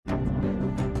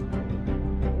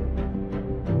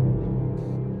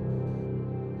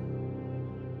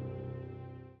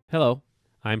Hello,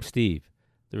 I'm Steve,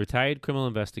 the retired criminal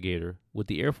investigator with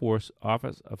the Air Force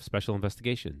Office of Special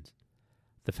Investigations,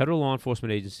 the federal law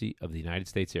enforcement agency of the United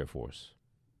States Air Force.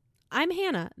 I'm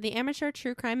Hannah, the amateur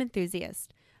true crime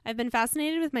enthusiast. I've been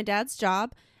fascinated with my dad's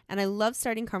job, and I love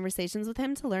starting conversations with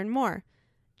him to learn more.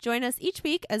 Join us each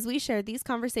week as we share these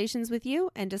conversations with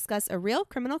you and discuss a real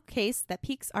criminal case that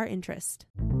piques our interest.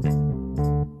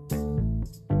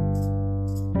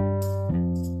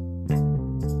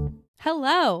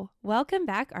 Hello. Welcome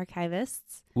back,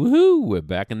 archivists. Woohoo! We're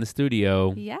back in the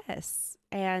studio. Yes.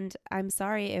 And I'm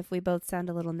sorry if we both sound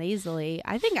a little nasally.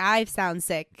 I think I sound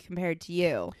sick compared to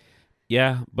you.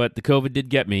 Yeah, but the COVID did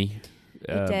get me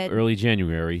It did. early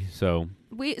January, so...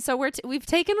 We've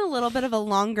taken a little bit of a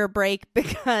longer break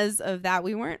because of that.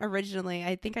 We weren't originally,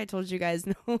 I think I told you guys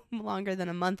no longer than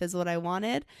a month is what I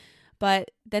wanted.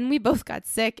 But then we both got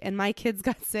sick and my kids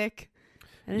got sick.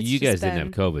 And You guys didn't have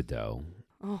COVID, though.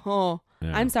 Oh,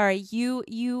 Yeah. I'm sorry.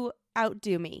 You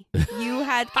outdo me. You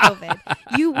had COVID.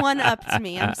 You one-upped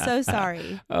me. I'm so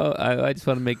sorry. Oh, I just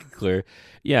want to make it clear.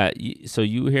 Yeah, so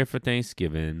you were here for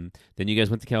Thanksgiving. Then you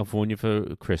guys went to California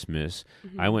for Christmas.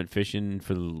 Mm-hmm. I went fishing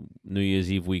for the New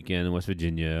Year's Eve weekend in West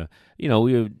Virginia. You know,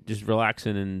 we were just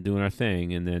relaxing and doing our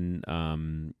thing. And then,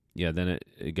 then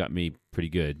it got me pretty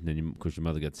good. And then, of course, your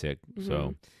mother got sick. Mm-hmm.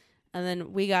 So, And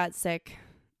then we got sick.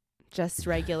 Just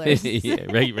regular. yeah,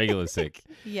 regular sick.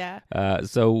 Yeah.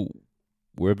 So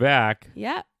we're back.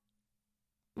 Yeah.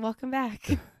 Welcome back.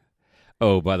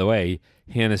 Oh, by the way,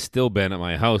 Hannah's still been at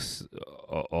my house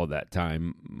all that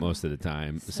time, most of the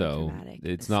time. So dramatic.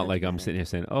 it's So not like I'm dramatic. sitting here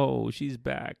saying, "Oh, she's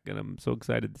back," and I'm so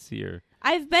excited to see her.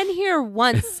 I've been here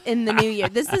once in the new year.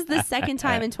 This is the second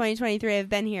time in 2023 I've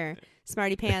been here,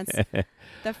 Smarty Pants.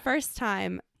 The first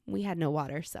time we had no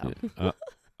water, so.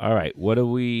 All right, what are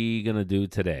we gonna do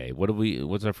today?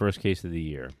 What's our first case of the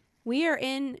year? We are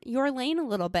in your lane a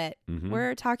little bit. Mhm.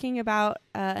 We're talking about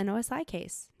an OSI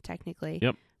case, technically.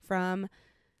 Yep. From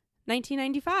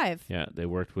 1995. Yeah, they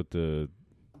worked with the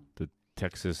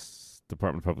Texas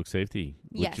Department of Public Safety,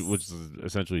 Yes. which is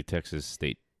essentially Texas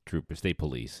State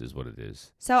Police is what it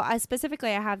is. So I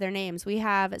have their names. We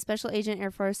have Special Agent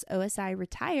Air Force OSI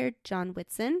retired John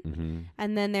Whitson. Mm-hmm.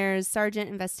 And then there's Sergeant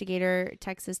Investigator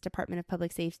Texas Department of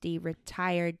Public Safety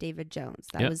retired David Jones.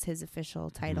 That Yep. was his official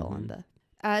title Mhm. on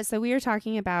the. So we are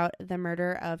talking about the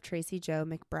murder of Tracy Jo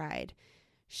McBride.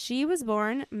 She was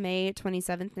born May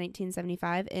 27th,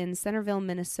 1975 in Centerville,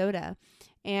 Minnesota,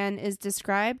 and is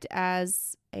described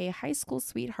as a high school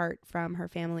sweetheart from her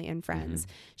family and friends.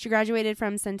 She graduated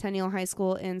from Centennial High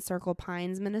School in Circle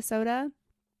Pines, Minnesota.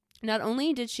 Not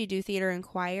only did she do theater and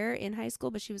choir in high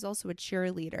school, but she was also a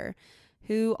cheerleader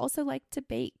who also liked to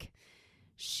bake.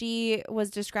 She was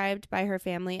described by her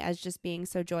family as just being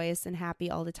so joyous and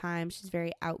happy all the time. She's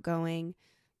very outgoing,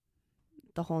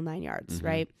 the whole 9 yards, Mhm.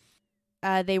 right?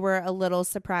 They were a little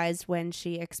surprised when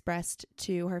she expressed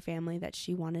to her family that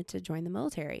she wanted to join the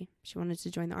military. She wanted to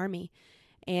join the Army.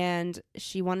 And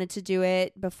she wanted to do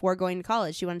it before going to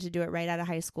college. She wanted to do it right out of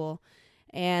high school.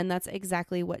 And that's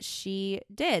exactly what she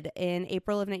did. In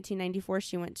April of 1994,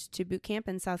 she went to boot camp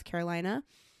in South Carolina.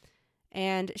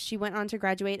 And she went on to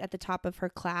graduate at the top of her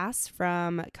class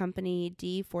from Company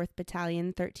D, 4th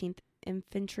Battalion, 13th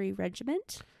Infantry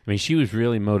Regiment. I mean, she was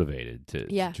really motivated to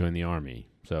Yeah. join the Army.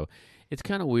 So it's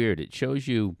kind of weird. It shows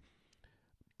you,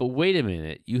 but wait a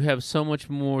minute, you have so much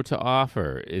more to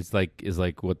offer. Is like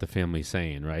what the family's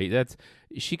saying, right?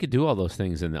 She could do all those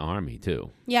things in the Army too.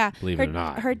 Yeah. Believe it or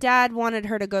not. Her dad wanted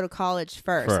her to go to college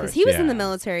first because he was in the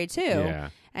military too.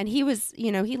 Yeah. And he was,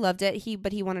 he loved it.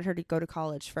 But he wanted her to go to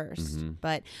college first. Mhm.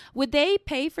 But would they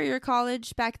pay for your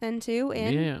college back then too?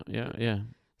 Yeah.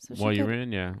 So she While you're could-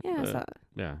 in, yeah. Yeah. So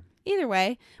Yeah. either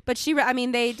way, but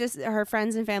her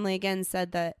friends and family again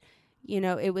said that,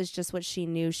 it was just what she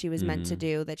knew she was meant to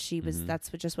do. That that's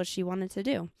just what she wanted to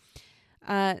do.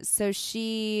 So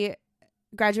she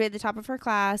graduated at the top of her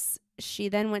class. She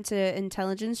then went to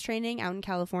intelligence training out in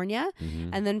California. Mhm.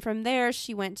 And then from there,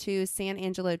 she went to San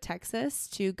Angelo, Texas,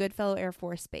 to Goodfellow Air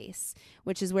Force Base,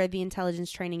 which is where the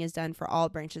intelligence training is done for all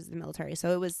branches of the military.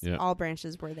 So it was all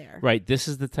branches were there. Right. This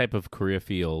is the type of career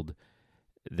field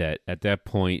that at that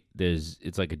point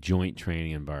it's like a joint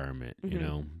training environment. Mhm. You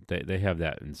know, they have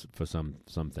that for some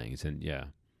things, and yeah.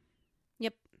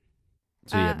 Yep.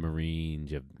 So you have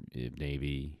Marines, you have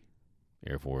Navy,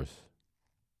 Air Force.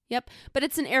 Yep. But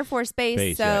it's an Air Force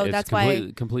base, so yeah. It's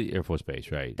that's complete Air Force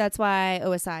base, right? That's why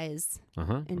OSI is in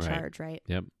right. charge, right?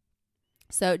 Yep.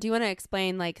 So do you want to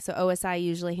explain, so OSI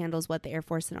usually handles what, the Air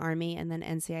Force and Army, and then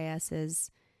NCIS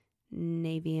is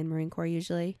Navy and Marine Corps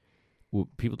usually? Well,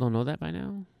 people don't know that by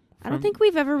now? I don't think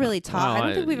we've ever really talked. I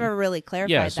don't think we've ever really clarified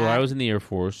yeah, that. so I was in the Air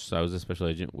Force. I was a special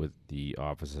agent with the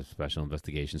Office of Special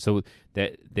Investigations. So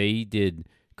that they did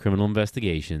criminal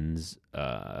investigations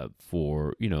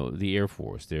for, the Air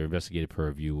Force. Their investigative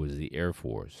purview was the Air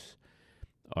Force.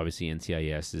 Obviously,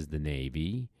 NCIS is the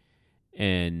Navy,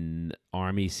 and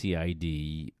Army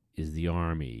CID is the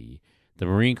Army. The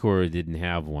Marine Corps didn't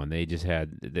have one. They just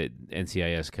had the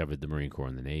NCIS covered the Marine Corps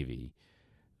and the Navy.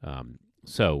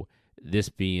 So this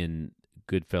being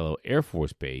Goodfellow Air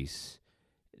Force Base,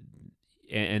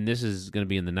 and this is going to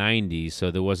be in the 90s,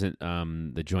 so there wasn't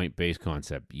the joint base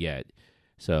concept yet.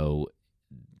 So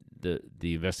the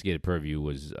investigative purview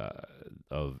was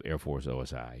of Air Force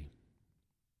OSI.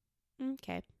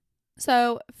 Okay.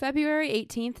 So February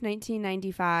 18th,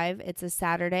 1995, it's a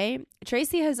Saturday.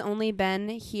 Tracy has only been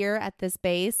here at this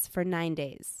base for 9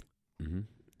 days.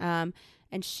 And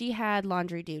she had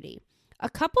laundry duty. A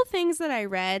couple things that I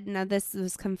read, now this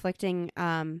was conflicting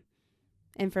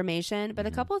information, but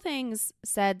a couple things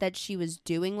said that she was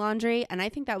doing laundry, and I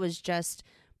think that was just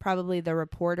probably the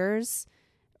reporters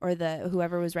or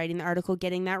whoever was writing the article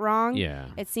getting that wrong. Yeah.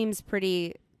 It seems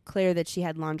pretty clear that she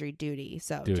had laundry duty.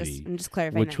 So I'm just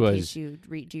clarifying Which that in was, case you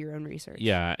do your own research.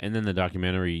 Yeah, and then the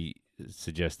documentary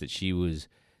suggests that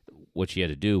what she had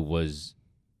to do was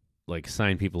like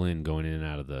sign people in going in and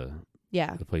out of the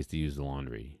place to use the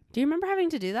laundry. Do you remember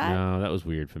having to do that? No, that was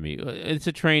weird for me. It's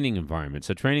a training environment.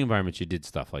 So training environments, you did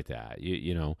stuff like that.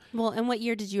 You know. Well, and what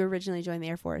year did you originally join the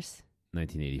Air Force?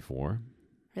 1984.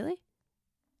 Really?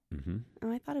 Mm-hmm.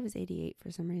 Oh, I thought it was 88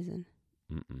 for some reason.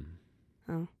 Mm-mm.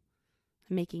 Oh.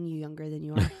 I'm making you younger than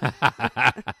you are.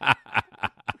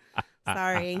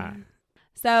 Sorry.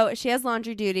 So she has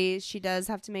laundry duties. She does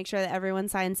have to make sure that everyone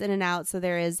signs in and out. So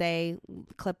there is a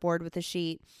clipboard with a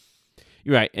sheet.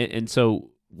 You're right. And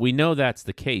so we know that's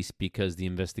the case because the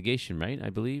investigation, right? I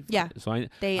believe. Yeah. So I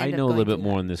know a little bit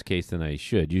more in this case than I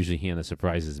should. Usually Hannah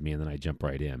surprises me and then I jump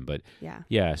right in. But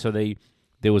yeah. So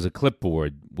there was a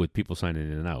clipboard with people signing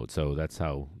in and out. So that's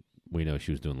how we know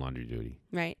she was doing laundry duty.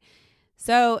 Right.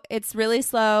 So it's really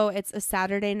slow. It's a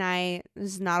Saturday night.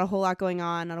 There's not a whole lot going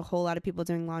on, not a whole lot of people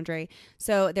doing laundry.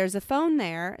 So there's a phone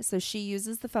there. So she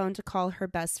uses the phone to call her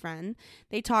best friend.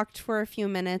 They talked for a few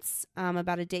minutes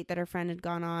about a date that her friend had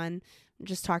gone on,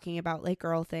 just talking about like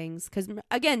girl things. Because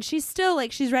again, she's still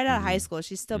like, she's right out of high school.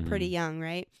 She's still pretty young,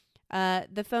 right?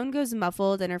 The phone goes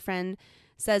muffled and her friend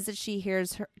says that she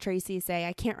hears Tracy say,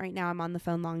 "I can't right now. I'm on the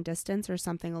phone long distance," or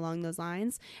something along those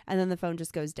lines. And then the phone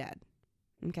just goes dead.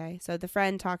 Okay, so the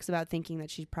friend talks about thinking that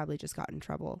she probably just got in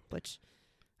trouble, which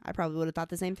I probably would have thought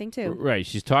the same thing too. Right,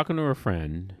 she's talking to her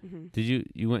friend. Did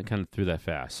you went kind of through that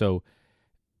fast? So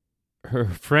her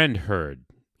friend heard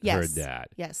that.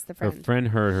 Yes, the friend. Her friend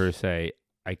heard her say,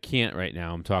 "I can't right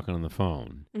now. I'm talking on the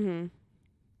phone."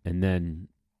 And then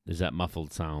there's that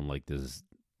muffled sound, like there's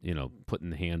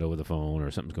putting the hand over the phone or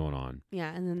something's going on.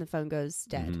 Yeah, and then the phone goes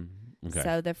dead. Okay.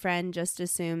 So the friend just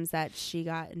assumes that she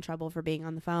got in trouble for being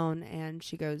on the phone, and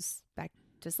she goes back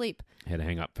to sleep. Had to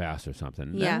hang up fast or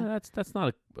something. Yeah, that's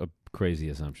not a crazy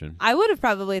assumption. I would have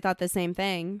probably thought the same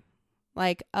thing.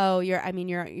 Like, oh,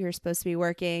 you're supposed to be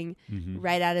working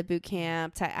right out of boot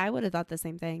camp. I would have thought the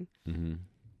same thing.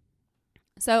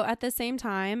 So at the same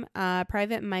time,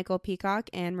 Private Michael Peacock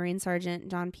and Marine Sergeant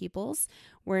John Peoples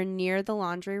were near the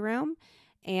laundry room,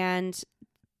 and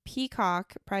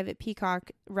Private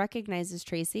Peacock recognizes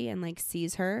Tracy and like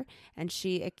sees her, and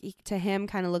she to him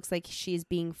kind of looks like she's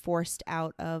being forced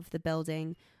out of the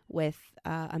building with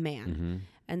a man.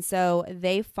 And so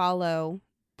they follow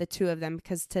the two of them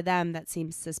because to them that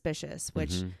seems suspicious,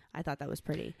 which I thought that was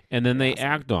pretty. And then they awesome.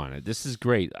 act on it. This is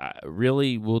great.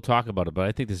 Really, we'll talk about it, but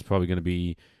I think this is probably going to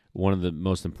be one of the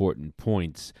most important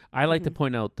points. I like to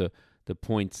point out the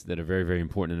points that are very, very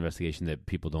important in investigation that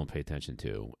people don't pay attention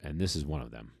to, and this is one of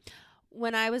them.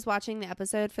 When I was watching the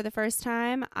episode for the first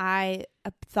time, I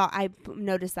thought I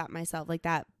noticed that myself, like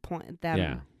that point,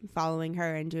 them following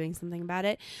her and doing something about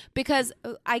it, because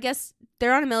I guess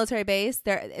they're on a military base,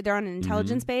 they're on an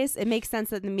intelligence base. It makes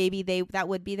sense that maybe that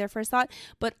would be their first thought,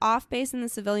 but off base in the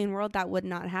civilian world, that would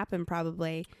not happen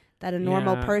probably. That a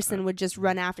normal person would just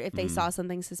run after if they saw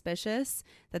something suspicious,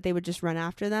 that they would just run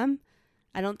after them.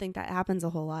 I don't think that happens a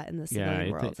whole lot in the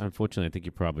civilian world. Unfortunately, I think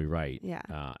you're probably right.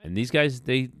 Yeah. And these guys,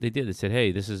 they did. They said,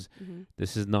 "Hey, this is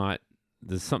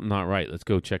there's something not right. Let's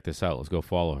go check this out. Let's go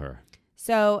follow her."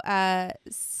 So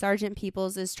Sergeant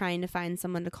Peoples is trying to find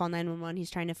someone to call 911. He's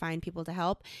trying to find people to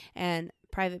help. And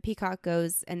Private Peacock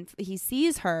goes and he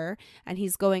sees her and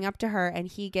he's going up to her and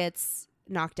he gets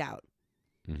knocked out.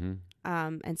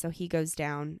 And so he goes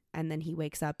down and then he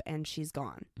wakes up and she's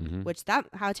gone. Which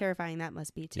how terrifying that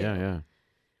must be too. Yeah.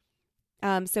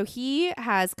 So he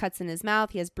has cuts in his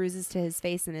mouth. He has bruises to his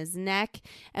face and his neck.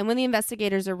 And when the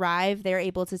investigators arrive, they're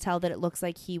able to tell that it looks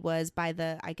like he was by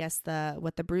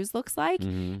what the bruise looks like.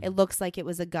 Mm-hmm. It looks like it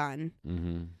was a gun.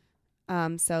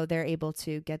 Mm-hmm. So they're able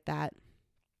to get that.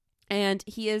 And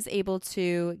he is able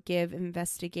to give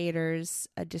investigators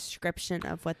a description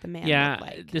of what the man looked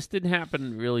like. This didn't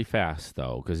happen really fast,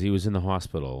 though, because he was in the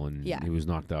hospital and he was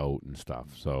knocked out and stuff.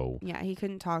 So yeah, he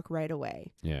couldn't talk right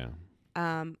away. Yeah.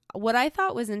 What I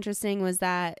thought was interesting was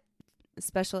that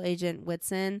Special Agent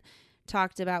Whitson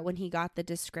talked about when he got the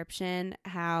description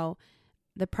how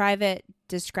the private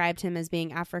described him as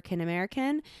being African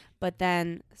American, but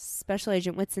then Special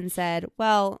Agent Whitson said,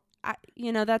 well,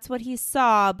 that's what he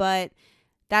saw, but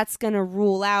that's going to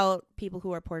rule out people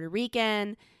who are Puerto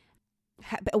Rican,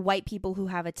 white people who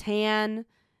have a tan.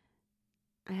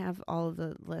 I have all of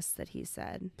the lists that he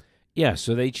said. Yeah,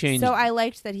 so they changed. So I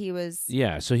liked that he was.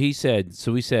 Yeah, so he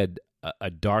said a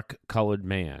dark-colored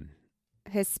man.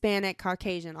 Hispanic,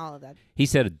 Caucasian, all of that. He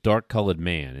said a dark-colored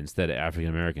man instead of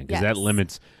African-American because that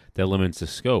limits the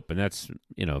scope, and that's,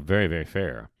 very, very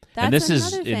fair. And this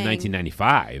is in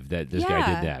 1995 that this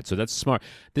guy did that. So that's smart.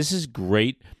 This is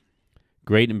great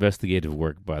investigative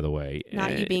work, by the way.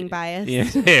 Not you being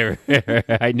biased. Yeah,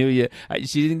 I knew you.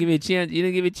 She didn't give me a chance. You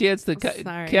didn't give me a chance to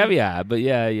caveat. But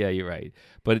yeah, you're right.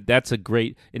 But that's a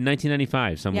great. In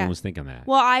 1995, someone was thinking that.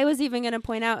 Well, I was even going to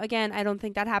point out again. I don't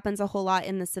think that happens a whole lot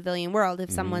in the civilian world.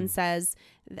 If someone says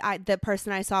the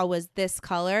person I saw was this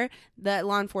color, the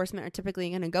law enforcement are typically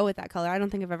going to go with that color. I don't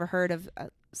think I've ever heard of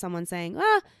someone saying,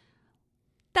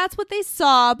 that's what they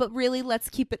saw, but really let's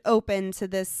keep it open to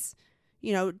this,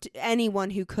 anyone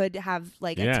who could have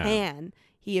a tan.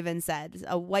 He even said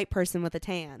a white person with a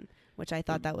tan, which I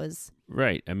thought that was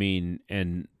right. I mean,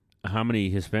 and how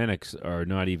many Hispanics are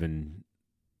not even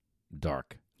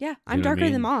dark? Yeah, I'm darker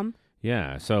than Mom.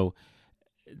 Yeah, so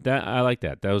that I like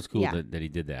that. That was cool that he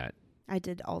did that. I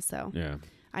did also. Yeah,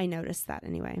 I noticed that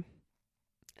anyway.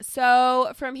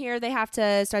 So from here, they have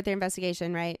to start their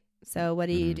investigation, right? So what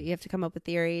do you do? You have to come up with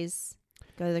theories,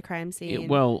 go to the crime scene.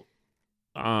 With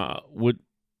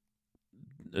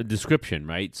a description,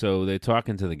 right? So they're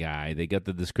talking to the guy. They got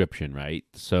the description, right?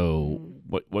 So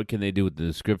what can they do with the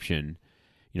description?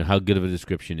 How good of a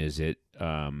description is it?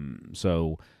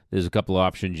 So there's a couple of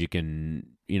options. You can,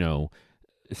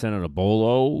 send out a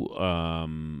bolo,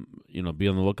 be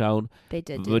on the lookout. They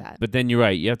did do that. But then you're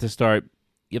right. You have to start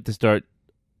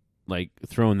like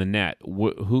throwing the net.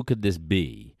 Who could this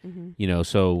be?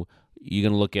 So you're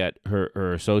going to look at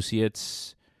her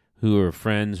associates, who are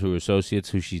friends, who are associates,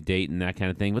 who she's dating, that kind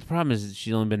of thing. But the problem is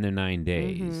she's only been there 9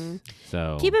 days.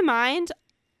 So keep in mind,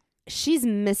 she's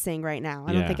missing right now.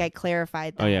 I don't think I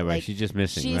clarified that. Oh, yeah, right. She's just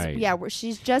missing, right. Yeah,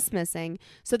 she's just missing.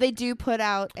 So they do put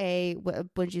out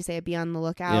what did you say, a be on the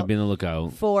lookout? Yeah, be on the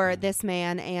lookout. For this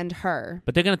man and her.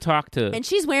 But they're going to talk to... And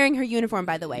she's wearing her uniform,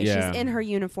 by the way. Yeah. She's in her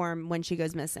uniform when she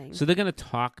goes missing. So they're going to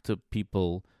talk to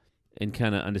people and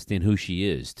kind of understand who she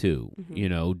is, too.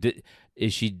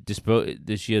 Does she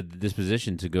have the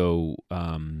disposition to go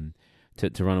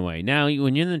to run away? Now,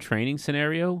 when you're in the training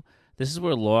scenario, this is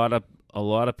where a lot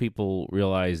of people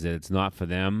realize that it's not for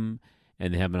them,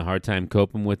 and they're having a hard time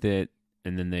coping with it,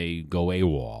 and then they go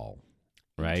AWOL,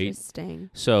 right? Interesting.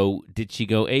 So did she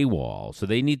go AWOL? So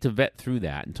they need to vet through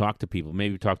that and talk to people.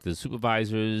 Maybe talk to the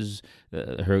supervisors,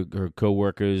 her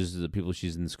coworkers, the people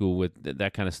she's in school with,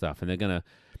 that kind of stuff. And they're gonna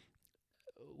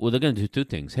do two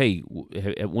things. Hey,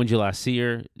 when did you last see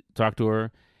her? Talk to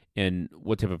her, and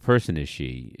what type of person is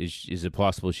she? Is it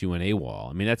possible she went AWOL?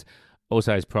 I mean, that's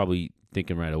OSI's probably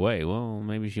thinking right away, well,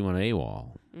 maybe she went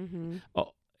AWOL.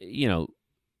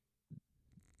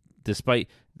 Despite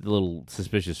the little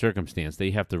suspicious circumstance, they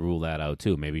have to rule that out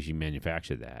too. Maybe she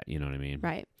manufactured that. You know what I mean?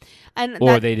 Right.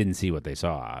 Or they didn't see what they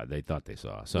saw. They thought they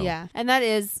saw. So yeah, and that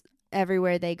is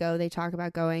everywhere they go. They talk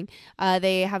about going.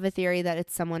 They have a theory that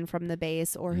it's someone from the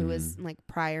base or who is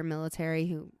prior military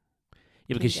who.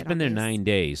 Yeah, because she's been there 9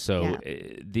 days. So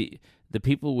the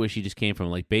people where she just came from,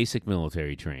 like basic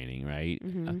military training, right?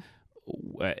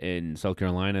 In South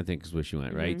Carolina, I think is where she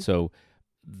went, right? So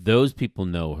those people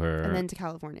know her. And then to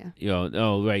California.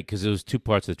 Right, because there was 2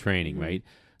 parts of training, right?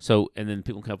 So, and then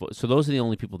people come. So those are the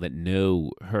only people that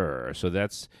know her. So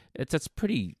that's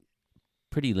pretty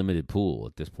limited pool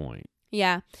at this point.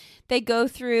 Yeah. They go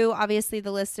through, obviously,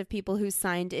 the list of people who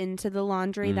signed into the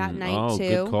laundry that night, too.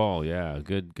 Good call. Yeah,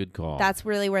 good call. That's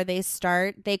really where they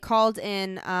start. They called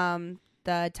in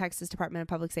the Texas Department of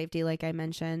Public Safety, like I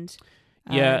mentioned.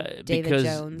 David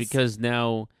Jones. Because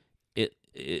now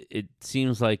it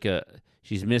seems like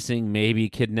she's missing, maybe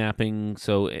kidnapping.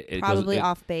 So it probably goes,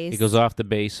 off base. It goes off the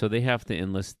base, so they have to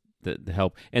enlist the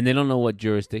help, and they don't know what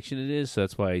jurisdiction it is, so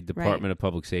that's why Department of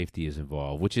Public Safety is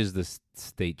involved, which is the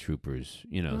state troopers,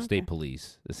 state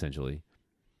police, essentially.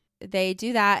 They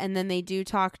do that, and then they do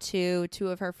talk to two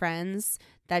of her friends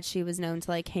that she was known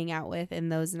to like hang out with in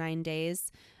those 9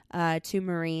 days, 2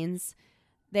 Marines.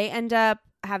 They end up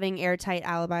having airtight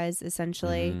alibis,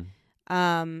 essentially.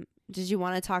 Did you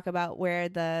want to talk about where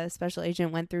the special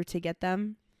agent went through to get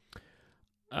them?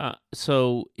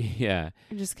 So yeah,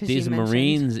 just because these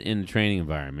Marines in a training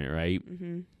environment, right?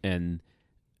 And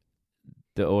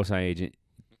the OSI agent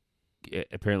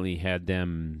apparently had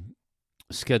them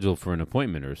scheduled for an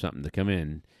appointment or something to come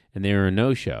in, and they were a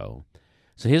no-show.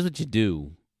 So here's what you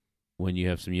do when you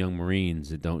have some young Marines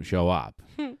that don't show up.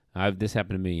 This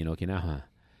happened to me in Okinawa.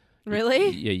 Really?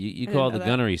 You call the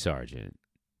gunnery sergeant,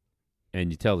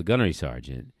 and you tell the gunnery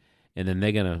sergeant, and then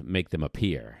they're gonna make them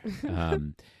appear.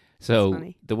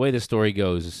 So the way the story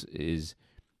goes is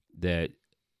that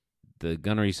the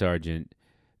gunnery sergeant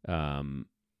goes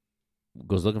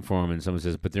looking for him, and someone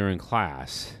says, "But they're in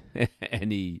class,"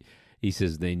 and he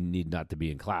says they need not to be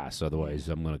in class, otherwise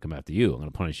I'm going to come after you. I'm going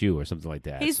to punish you, or something like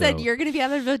that. He said you're going to be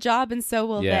out of a job, and so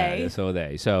will they. Yeah, so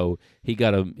they. So he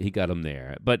got him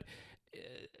there. But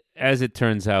as it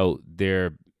turns out,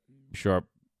 they're sharp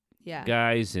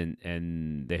guys,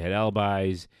 and they had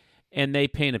alibis. And they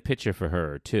paint a picture for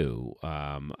her, too.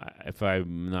 If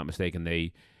I'm not mistaken,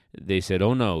 they said,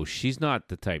 oh, no, she's not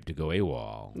the type to go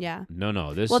AWOL. Yeah.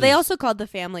 No. They also called the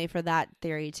family for that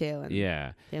theory, too. And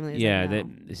yeah. Yeah.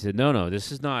 They said, no, no,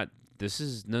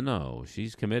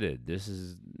 she's committed. This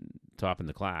is top in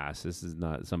the class. This is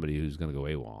not somebody who's going to go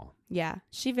AWOL. Yeah.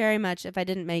 She very much, if I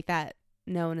didn't make that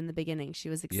known in the beginning, she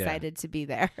was excited to be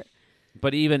there.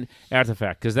 But even after the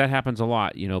fact, because that happens a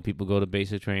lot, people go to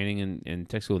basic training and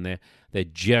tech school, and they're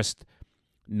just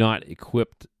not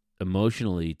equipped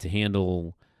emotionally to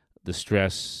handle the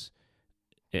stress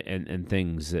and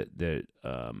things that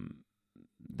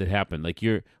happen. Like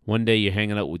one day you're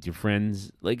hanging out with your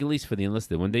friends, like at least for the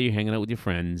enlisted, one day you're hanging out with your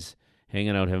friends,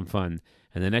 hanging out, having fun,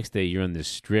 and the next day you're on this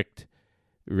strict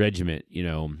regiment,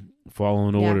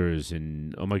 following orders,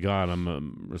 and oh my God, I'm a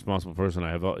responsible person.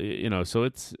 I have, so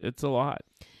it's a lot.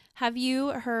 Have you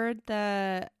heard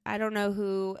I don't know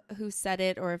who said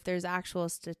it or if there's actual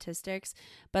statistics,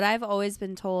 but I've always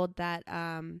been told that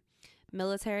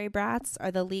military brats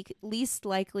are the least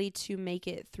likely to make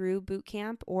it through boot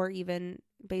camp or even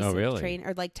basic training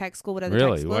or like tech school, whatever.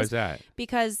 Really? Why is that?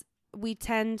 Because we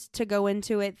tend to go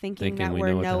into it thinking that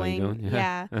we're knowing.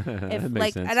 Yeah. If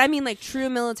like sense. And I mean like true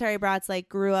military brats like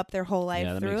grew up their whole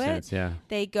life through it. Sense, yeah.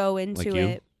 They go into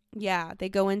it. Yeah, they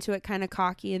go into it kind of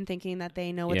cocky and thinking that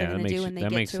they know what they're going to do, and they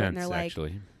get to it and they're like,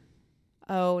 actually.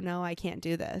 "Oh no, I can't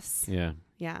do this." Yeah.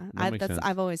 Yeah.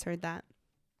 I've always heard that.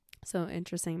 So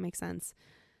interesting, makes sense.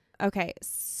 Okay,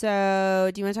 so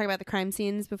do you want to talk about the crime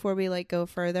scenes before we like go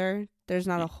further? There's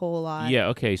not a whole lot. Yeah,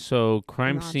 okay. So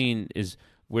crime scene is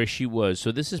where she was.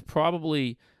 So this is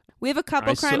probably... We have a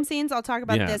couple crime scenes. I'll talk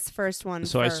about this first one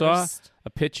So first. I saw a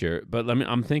picture, but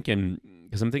I'm thinking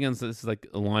this is like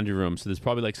a laundry room. So there's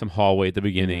probably like some hallway at the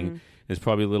beginning. Mm-hmm. There's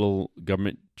probably a little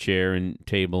government chair and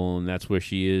table, and that's where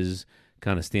she is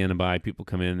kind of standing by. People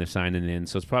come in, they're signing in.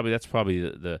 So that's probably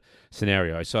the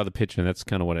scenario. I saw the picture, and that's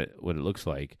kind of what it looks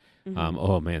like. Mm-hmm.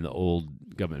 Oh man, the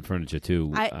old government furniture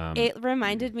too. It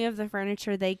reminded me of the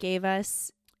furniture they gave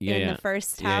us in the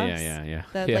first house. Yeah.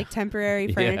 The like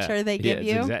temporary furniture they give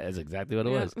you. That's exactly what it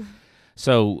was.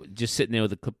 So just sitting there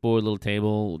with a clipboard, little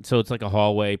table. So it's like a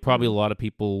hallway. Probably a lot of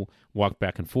people walk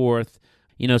back and forth.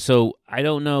 So I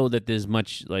don't know that there's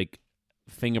much like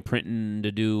fingerprinting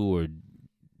to do or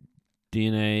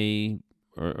DNA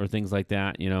or things like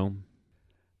that,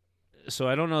 So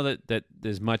I don't know that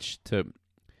there's much to,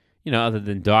 other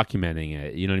than documenting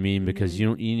it, you know what I mean? Because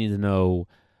you need to know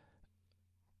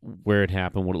where it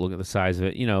happened, what it looked at, the size of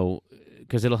it,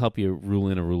 because it'll help you rule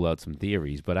in or rule out some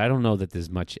theories. But I don't know that there's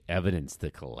much evidence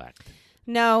to collect.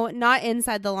 No, not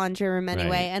inside the laundry room anyway.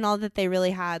 Right. And all that they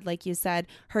really had, like you said,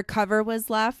 her cover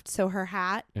was left, so her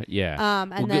hat. Yeah.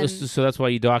 So that's why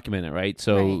you document it, right?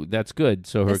 So that's good.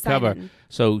 So her cover.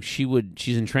 So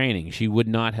she's in training. She would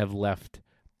not have left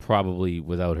probably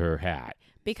without her hat.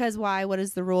 Because why? What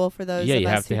is the rule for those of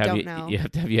us who don't know? You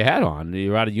have to have your hat on.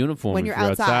 You're out of uniform when you're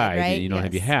outside, right? And you don't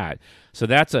have your hat. So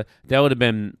that would have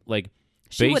been like...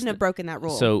 She wouldn't have broken that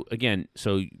rule. So again,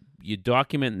 you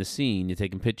document the scene, you're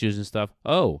taking pictures and stuff.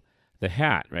 Oh, the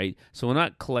hat, right? So we're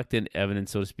not collecting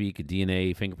evidence, so to speak,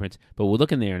 DNA, fingerprints, but we're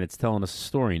looking there and it's telling us a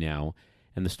story now.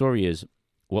 And the story is,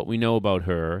 what we know about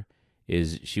her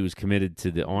is she was committed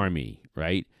to the Army,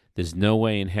 right? There's no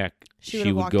way in heck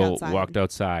she would walked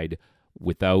outside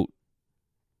without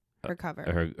her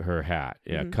cover. Her hat.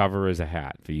 Yeah, Mhm. cover is a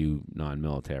hat for you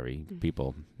non-military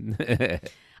people.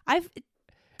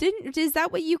 Is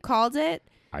that what you called it?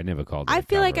 I never called it. I a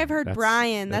feel like cover. I've heard That's-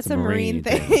 Brian. That's a Marine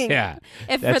thing. thing. Yeah.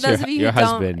 If That's for those your- of you your who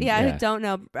husband. don't, Yeah. who don't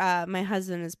know, my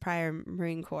husband is prior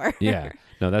Marine Corps. Yeah.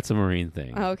 No, that's a Marine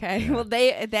thing. Okay. Yeah. Well,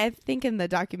 they I think in the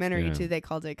documentary Yeah. too they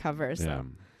called it cover. So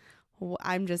Yeah.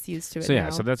 I'm just used to it So now.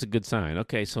 so that's a good sign.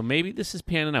 Okay, so maybe this is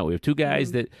panning out. We have two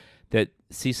guys Mhm. that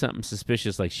see something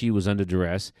suspicious, like she was under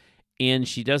duress, and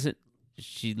she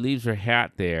leaves her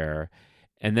hat there,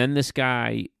 and then this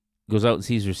guy goes out and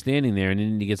sees her standing there, and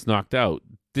then he gets knocked out.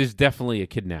 There's definitely a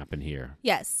kidnapping here.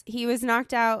 Yes, he was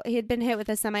knocked out. He had been hit with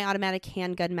a semi-automatic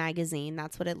handgun magazine.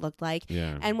 That's what it looked like.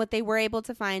 Yeah. And what they were able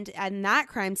to find in that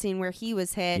crime scene where he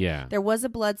was hit, Yeah. there was a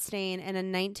blood stain and a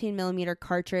 19 millimeter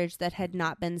cartridge that had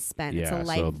not been spent. It's Yeah, a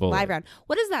so a bullet. live round.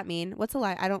 What does that mean? What's a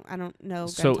live? I don't know. Gun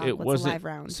So talk. it What's wasn't a live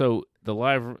round? So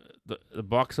the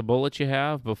box of bullets you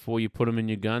have before you put them in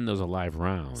your gun, those are live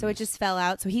rounds. So it just fell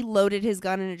out. So he loaded his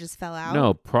gun and it just fell out.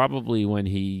 No, probably when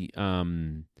he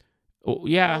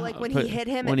yeah, Oh, like when but he hit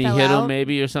him, when it he fell hit out? him,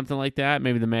 maybe, or something like that.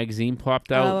 Maybe the magazine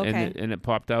popped out, Oh, okay. and it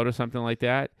popped out, or something like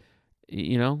that.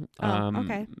 You know, Oh,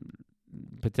 okay.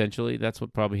 Potentially, that's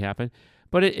what probably happened.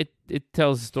 But it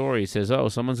tells the story. It says, "Oh,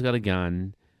 someone's got a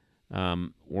gun.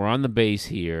 We're on the base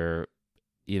here.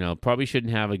 You know, probably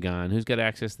shouldn't have a gun. Who's got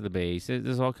access to the base?"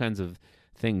 There's all kinds of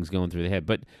things going through the head.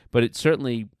 But it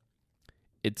certainly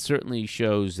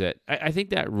shows that I think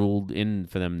that ruled in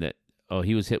for them that, oh,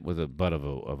 he was hit with a butt of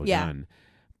a Yeah. gun.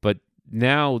 But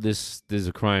now there's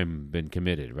a crime been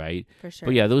committed, right? For sure.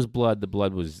 But yeah, the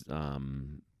blood was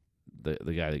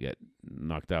the guy that got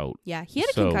knocked out. Yeah, he had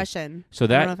a So- concussion. So I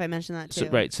that don't know if I mentioned that too.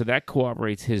 right, so that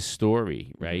corroborates his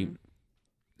story, right?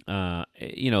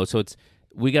 Mhm. So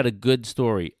we got a good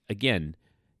story. Again,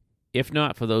 if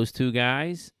not for those two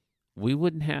guys, we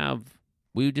would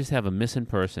just have a missing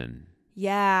person.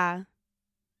 Yeah.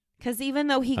 Because even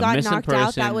though he A got missing knocked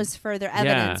out, that person- was further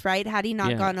evidence, right? Had he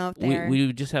not Yeah. gone out there. We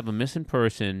would just have a missing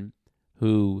person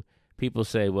who people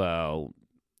say, well,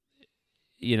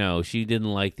 she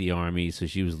didn't like the army, so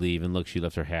she was leaving. Look, she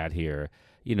left her hat here.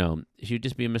 She would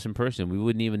just be a missing person. We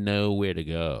wouldn't even know where to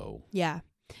go. Yeah.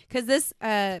 Because this,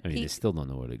 I mean, they still don't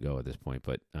know where to go at this point,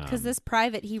 but because this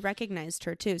private, he recognized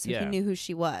her too, so Yeah. he knew who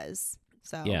she was.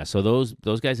 So yeah. So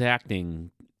those guys acting,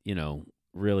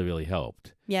 really, really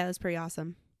helped. yeah, that's pretty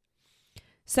awesome.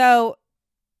 So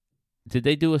Did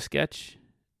they do a sketch?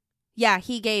 yeah,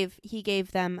 he gave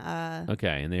them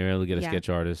Okay, and they were able to get a Yeah. sketch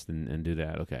artist and do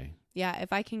that. Okay. yeah,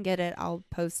 if I can get it, I'll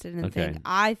post it and Okay.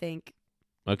 I think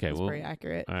Okay. it's Well. pretty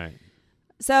accurate. All right.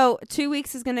 So 2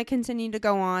 weeks is going to continue to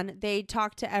go on. They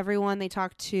talked to everyone. They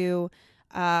talked to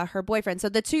her boyfriend. So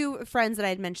the two friends that I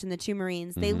had mentioned, the two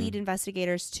Marines, they Mhm. lead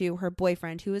investigators to her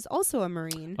boyfriend, who is also a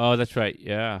Marine. Oh, that's right.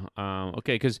 Yeah.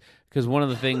 Okay. Because one of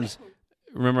the things,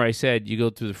 remember I said you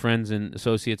go through the friends and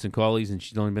associates and colleagues, and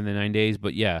she's only been there 9 days.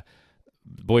 But yeah,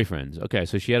 boyfriends. Okay,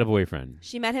 so she had a boyfriend.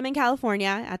 She met him in California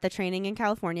at the training in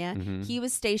California. Mhm. He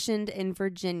was stationed in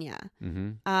Virginia.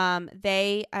 Mm-hmm.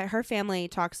 Her family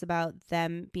talks about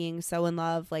them being so in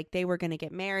love, like they were going to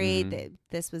get married. Mhm.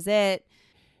 This was it.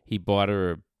 He bought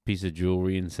her a piece of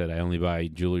jewelry and said, "I only buy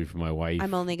jewelry for my wife."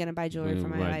 I'm only going to buy jewelry for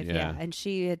my Right, wife. yeah. Yeah. And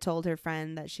she had told her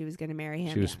friend that she was going to marry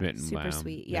him. She was Yeah, smitten. Super Wow.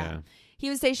 sweet. Yeah. He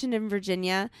was stationed in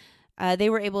Virginia.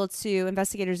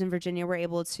 Investigators in Virginia were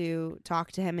able to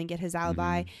talk to him and get his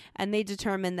alibi. Mhm. And they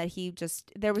determined that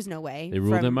there was no way They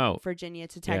ruled from him out. Virginia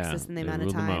to Texas Yeah, in the they amount of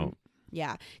ruled him time. out.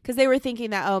 Yeah. Because they were thinking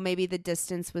that, oh, maybe the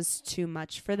distance was too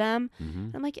much for them.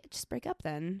 Mhm. I'm like, just break up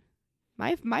then.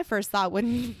 My first thought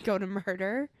wouldn't go to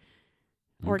murder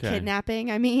or Okay. kidnapping.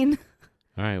 I mean,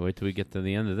 All right, wait till we get to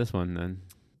the end of this one then.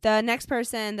 the next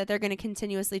person that they're going to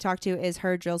continuously talk to is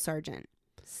her drill sergeant,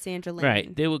 Sandra Lane.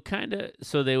 Right. They were kind of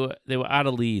they were out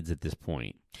of leads at this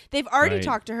point. They've already Right.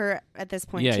 talked to her at this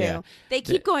point Yeah, too. yeah. They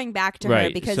keep going back to her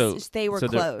Right, because so- they were so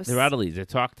close. They're out of leads. They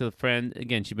talked to the friend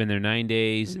again. She'd been there 9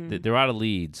 days. Mhm. They're out of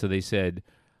leads. So they said,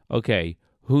 "Okay,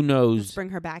 who Let's knows?" bring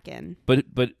her back in. But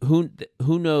who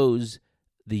knows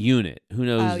the unit? Who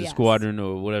knows Oh, the yes. squadron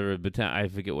or whatever battalion? I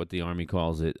forget what the Army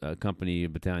calls it. Company,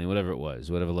 battalion, whatever it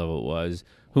was, whatever level it was.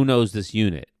 Who knows this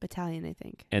unit? Battalion, I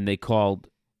think. And they called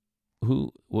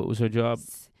who? What was her job?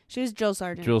 She was drill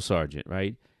sergeant. Drill sergeant,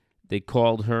 right? They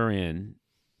called her in,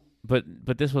 but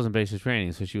this wasn't basic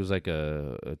training, so she was like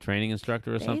a training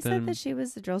instructor or They something. said that she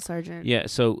was the drill sergeant. Yeah,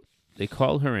 so they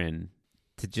called her in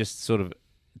to just sort of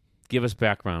give us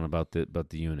background about the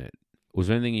unit. Was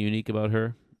there anything unique about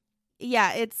her?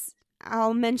 Yeah,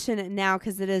 I'll mention it now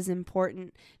because it is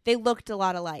important. They looked a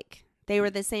lot alike. They were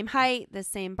the same height, the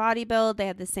same body build. They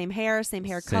had the same hair same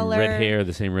color. red hair,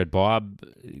 the same red bob.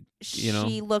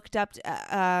 She looked up.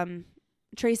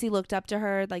 Tracy looked up to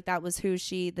her, like that was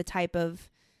the type of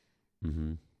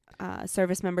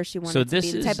service member she wanted to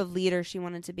be, the type of leader she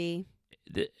wanted to be.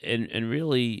 And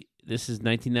really, this is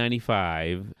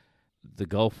 1995. The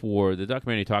Gulf War. The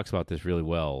documentary talks about this really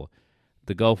well.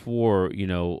 The Gulf War,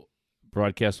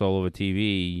 broadcast all over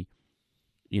TV.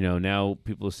 Now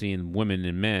people are seeing women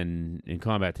and men in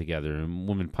combat together, and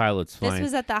women pilots flying.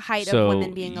 This was at the height of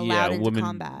women being allowed into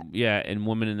combat. Yeah, and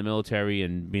women in the military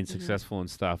and being successful and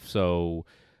stuff. So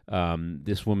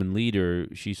this woman leader,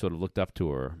 she sort of looked up to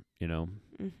her,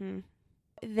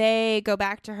 They go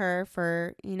back to her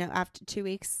for, after 2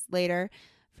 weeks later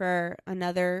for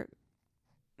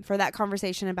that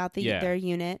conversation about their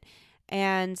unit.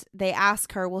 And they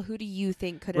ask her, well, who do you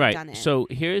think could have done it? So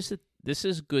this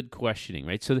is good questioning,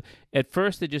 right? So at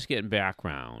first they're just getting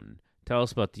background. Tell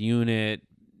us about the unit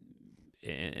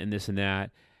and this and that.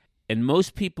 And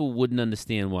most people wouldn't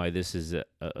understand why this is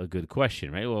a good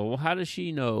question, right? Well, how does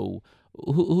she know?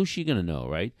 Who's she going to know,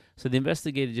 right? So the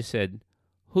investigator just said,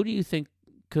 who do you think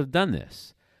could have done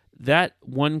this? That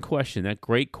one question, that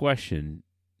great question,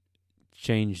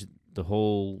 changed the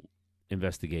whole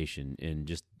investigation in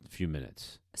just a few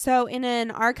minutes. So in an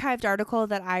archived article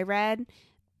that I read,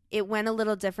 it went a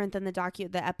little different than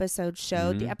the episode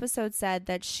showed. The episode said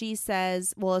that she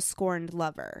says, well, a scorned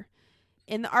lover.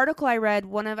 In the article I read,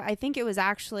 I think it was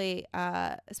actually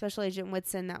Special Agent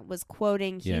Whitson that was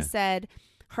quoting. He said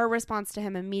her response to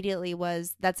him immediately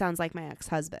was, that sounds like my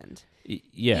ex-husband.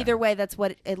 Yeah. Either way, that's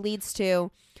what it leads to.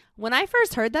 When I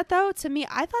first heard that, though, to me,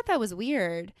 I thought that was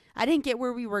weird. I didn't get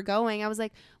where we were going. I was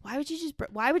like, why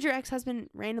would your ex-husband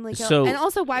randomly kill? So and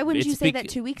also, why wouldn't you say that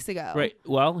 2 weeks ago? Right.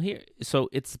 Well, so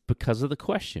it's because of the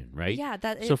question, right? Yeah.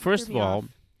 So first of all,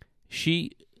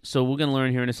 so we're going to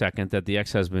learn here in a second that the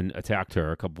ex-husband attacked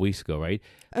her a couple weeks ago, right?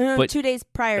 But 2 days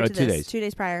prior to this. 2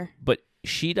 days prior. But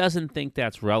she doesn't think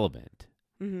that's relevant.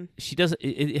 Mm-hmm. She doesn't.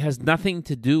 It has nothing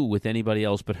to do with anybody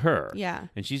else but her. Yeah.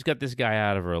 And she's got this guy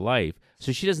out of her life,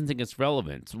 so she doesn't think it's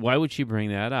relevant. So why would she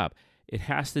bring that up? It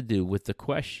has to do with the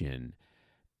question: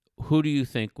 who do you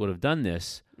think would have done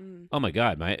this? Oh my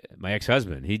God, my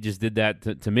ex-husband. He just did that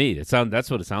to me. That's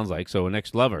what it sounds like. So an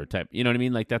ex-lover type. You know what I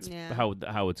mean? Like that's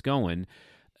how it's going.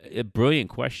 A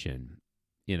brilliant question.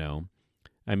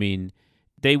 I mean,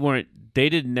 they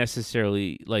didn't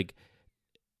necessarily like.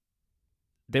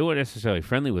 They weren't necessarily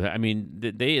friendly with her. I mean,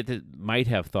 they might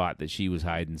have thought that she was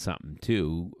hiding something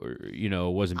too, or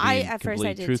wasn't being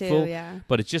completely truthful. Too, yeah.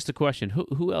 But it's just a question: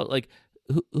 who else? Like,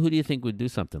 who do you think would do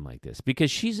something like this? Because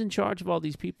she's in charge of all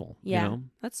these people. Yeah,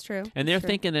 that's true. And they're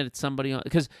thinking that it's somebody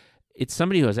because it's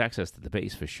somebody who has access to the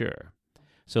base for sure.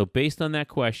 So based on that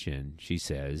question, she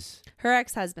says her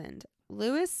ex-husband,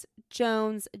 Lewis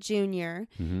Jones Jr.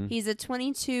 He's a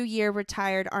 22-year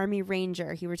retired Army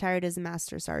Ranger. He retired as a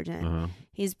master sergeant.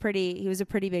 He was a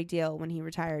pretty big deal when he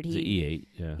retired. He's an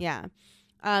E8,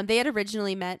 yeah. They had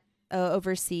originally met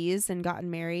overseas and gotten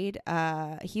married.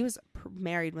 He was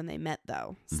married when they met,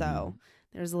 though. So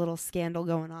there's a little scandal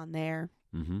going on there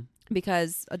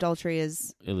because adultery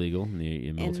is illegal in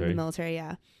the military. In the military,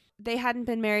 yeah. They hadn't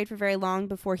been married for very long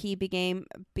before he became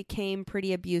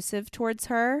pretty abusive towards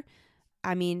her.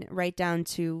 I mean, right down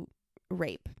to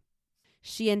rape.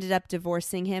 She ended up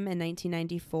divorcing him in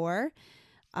 1994.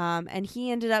 And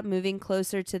he ended up moving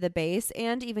closer to the base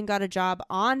and even got a job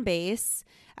on base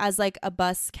as like a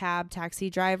bus cab taxi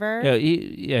driver.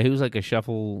 Yeah, he was like a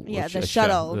shuttle. Yeah, the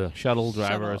shuttle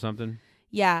driver or something.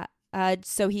 Yeah,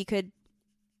 so he could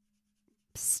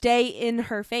stay in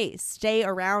her face, stay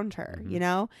around her,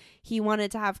 He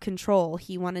wanted to have control.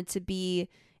 He wanted to be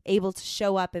able to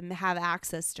show up and have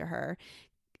access to her.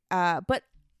 But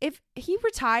if he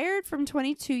retired from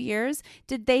 22 years,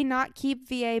 did they not keep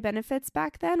VA benefits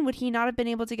back then? Would he not have been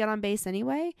able to get on base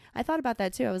anyway? I thought about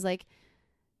that too. I was like,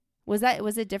 was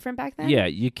it different back then? Yeah,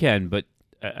 you can, but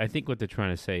I think what they're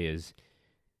trying to say is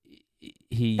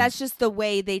that's just the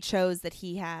way they chose that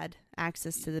he had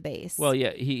access to the base. Well,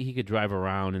 yeah, he could drive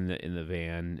around in the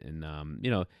van, and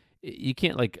you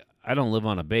can't, like, I don't live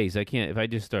on a base. I can't, if I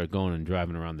just start going and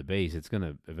driving around the base, it's going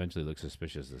to eventually look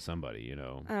suspicious to somebody,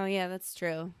 Oh, yeah, that's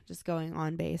true. Just going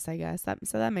on base, I guess.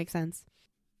 So that makes sense.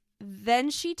 Then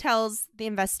she tells the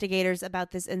investigators about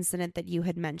this incident that you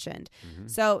had mentioned.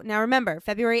 So now remember,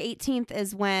 February 18th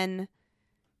is when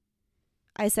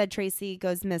I said Tracy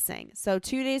goes missing. So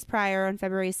 2 days prior, on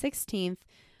February 16th,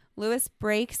 Lewis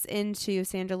breaks into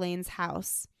Sandra Lane's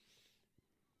house.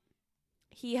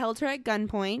 He held her at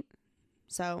gunpoint.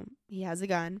 So he has a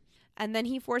gun. And then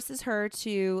he forces her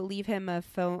to leave him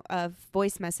a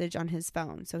voice message on his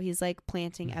phone. So he's like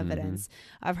planting evidence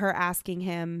of her asking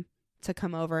him to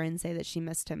come over and say that she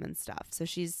missed him and stuff. So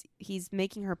he's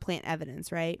making her plant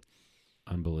evidence, right?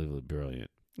 Unbelievably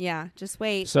brilliant. Yeah, just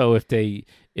wait. So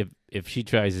if she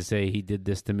tries to say he did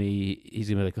this to me, he's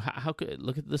gonna be like, how could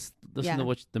look at this? Listen to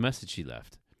what the message she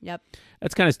left. Yep.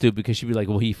 That's kind of stupid because she'd be like,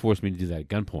 well, he forced me to do that at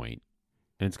gunpoint,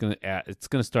 and it's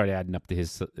gonna start adding up to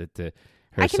her.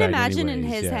 I can imagine anyways.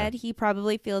 in his head, he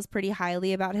probably feels pretty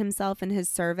highly about himself and his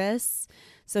service.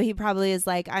 So he probably is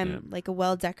like, I'm like a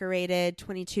well-decorated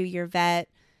 22-year vet.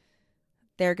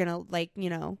 They're going to like,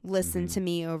 listen to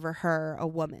me over her, a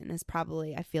woman, is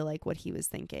probably, I feel like, what he was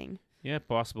thinking. Yeah,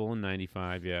 possible in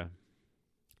 95, yeah.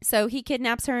 So he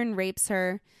kidnaps her and rapes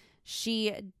her.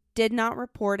 She did not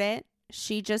report it.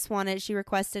 She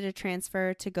requested a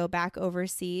transfer to go back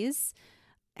overseas.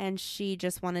 And she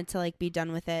just wanted to like be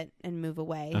done with it and move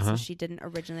away. So she didn't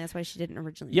originally. That's why she didn't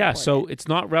originally. Yeah. So it's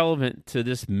not relevant to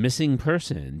this missing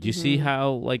person. Do you see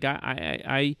how like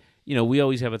I we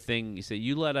always have a thing. You say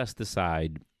you let us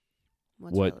decide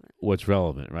what's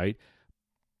relevant, right?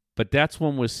 But that's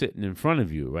one was sitting in front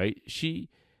of you, right? She,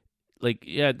 like,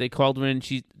 yeah, they called her in.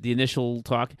 The initial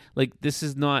talk, like this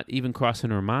is not even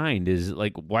crossing her mind. Is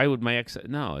like, why would my ex?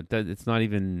 No, it's not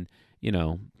even.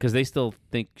 Because they still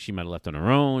think she might have left on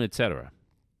her own, etc.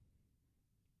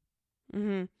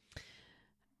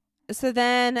 So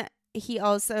then she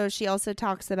also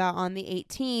talks about on the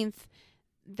 18th,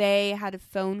 they had a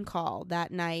phone call that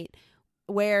night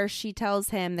where she tells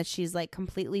him that she's like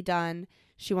completely done.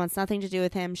 She wants nothing to do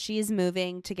with him. She's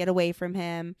moving to get away from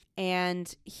him,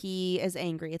 and he is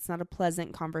angry. It's not a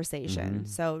pleasant conversation.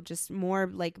 So just more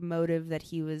like motive that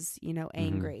he was,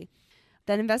 angry.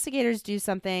 Then investigators do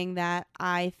something that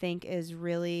I think is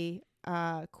really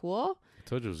cool. I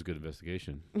told you it was a good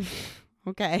investigation.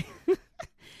 Okay.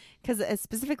 Because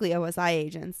specifically OSI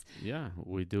agents. Yeah,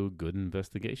 we do good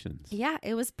investigations. Yeah,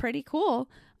 it was pretty cool.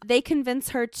 They convince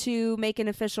her to make an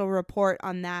official report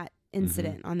on that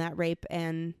incident, on that rape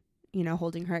and,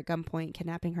 holding her at gunpoint,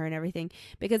 kidnapping her and everything,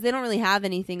 because they don't really have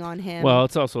anything on him. Well,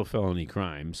 it's also a felony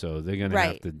crime, so they're going to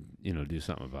have to, do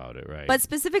something about it, right? But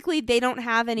specifically, they don't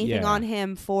have anything on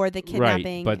him for the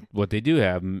kidnapping. Right, but what they do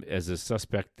have him as a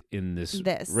suspect in this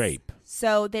rape.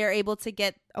 So they're able to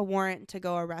get a warrant to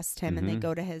go arrest him, and they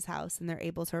go to his house, and they're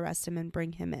able to arrest him and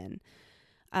bring him in.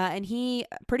 And he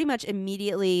pretty much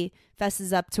immediately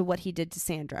fesses up to what he did to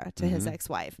Sandra, to his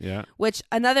ex-wife. Yeah. Which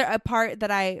a part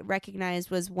that I recognized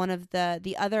was one of the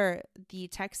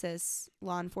Texas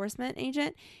law enforcement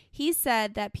agent. He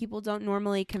said that people don't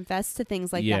normally confess to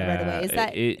things like that right away. Is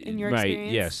that in your experience?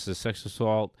 Right, yes. The sexual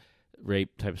assault,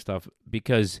 rape type stuff.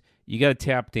 Because you got to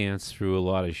tap dance through a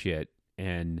lot of shit.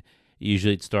 And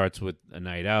usually it starts with a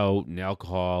night out and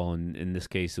alcohol, and in this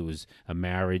case it was a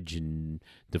marriage and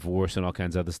divorce and all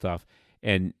kinds of other stuff.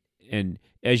 And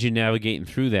as you're navigating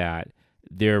through that,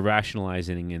 they're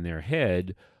rationalizing in their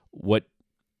head what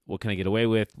can I get away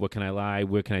with, what can I lie,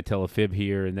 where can I tell a fib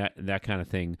here, and that kind of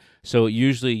thing. So it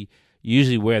usually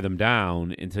wear them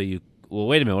down until you, well,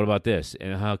 wait a minute, what about this?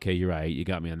 And okay, you're right, you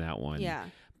got me on that one. Yeah.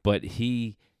 But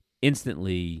he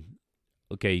instantly,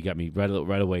 okay, you got me right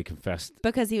away, confessed.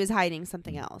 Because he was hiding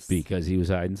something else. Because he was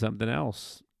hiding something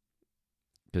else.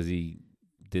 Because he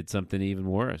did something even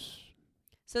worse.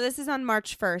 So this is on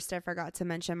March 1st. I forgot to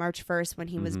mention March 1st when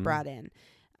he was brought in.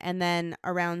 And then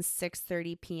around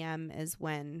 6:30 p.m. is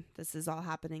when this is all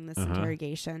happening, this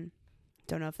interrogation.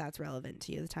 Don't know if that's relevant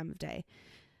to you, the time of day.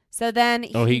 So then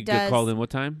he got called in what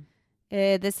time?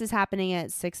 This is happening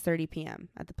at 6:30 p.m.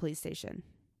 at the police station.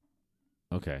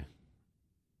 Okay.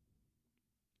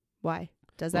 Why?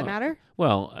 Does that matter?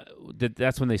 Well,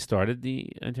 that's when they started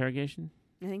the interrogation?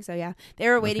 I think so, yeah. They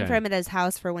were waiting for him at his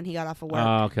house for when he got off of work.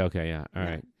 Oh, okay, yeah. All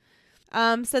right.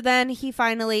 So then he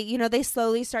finally, they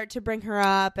slowly start to bring her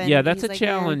up. And yeah, that's a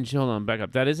challenge. Hold on, back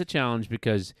up. That is a challenge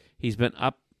because he's been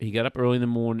up. He got up early in the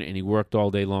morning and he worked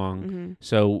all day long.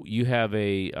 So you have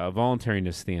a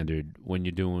voluntariness standard when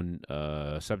you're doing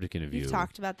a subject interview. You've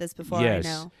talked about this before, yes. I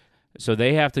know. So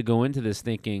they have to go into this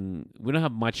thinking, we don't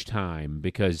have much time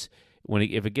because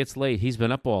if it gets late, he's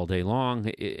been up all day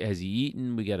long. Has he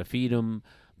eaten? We got to feed him,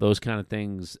 those kind of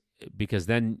things, because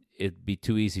then it'd be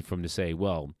too easy for him to say,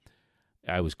 well,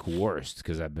 I was coerced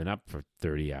because I've been up for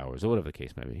 30 hours or whatever the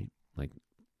case may be.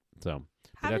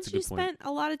 Haven't you spent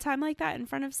a lot of time like that in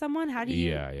front of someone? How do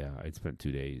you? Yeah. I spent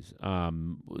 2 days.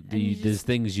 There's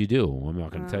things you do. I'm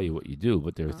not going to tell you what you do,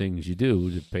 but there are things you do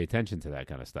to pay attention to that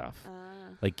kind of stuff.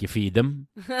 Like you feed them.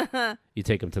 You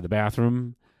take them to the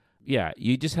bathroom. Yeah,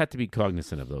 you just have to be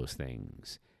cognizant of those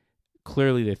things.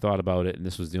 clearly they thought about it, and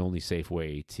this was the only safe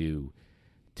way to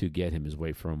get him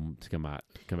to come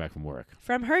back from work.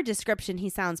 From her description, he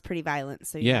sounds pretty violent.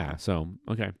 So yeah. So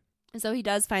okay. So he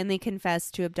does finally confess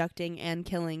to abducting and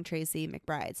killing Tracy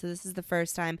McBride. So this is the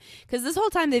first time, because this whole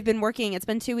time they've been working. It's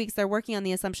been 2 weeks. They're working on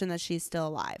the assumption that she's still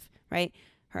alive, right?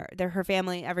 Her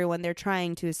family, everyone. They're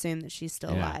trying to assume that she's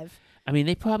still alive. I mean,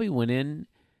 they probably went in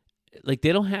like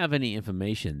they don't have any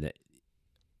information that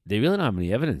they really don't have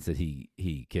any evidence that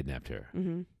he kidnapped her,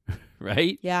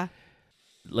 right? Yeah.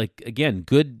 Like again,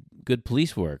 good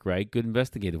police work, right? Good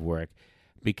investigative work,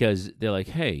 because they're like,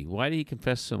 hey, why did he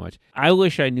confess so much? I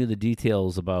wish I knew the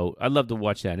details about. I'd love to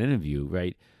watch that interview,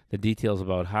 right? The details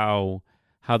about how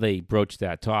they broached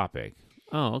that topic.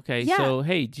 Oh, okay. Yeah. So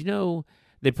hey, do you know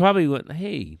they probably went,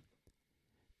 hey.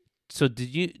 So do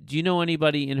you know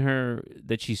anybody in her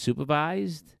that she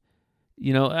supervised?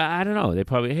 You know, I don't know. They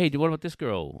probably, hey, what about this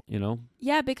girl? You know?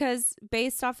 Yeah, because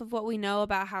based off of what we know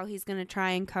about how he's going to try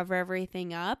and cover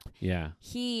everything up,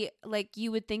 he, like,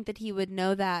 you would think that he would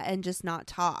know that and just not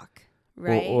talk,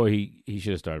 right? Or he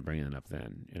should have started bringing it up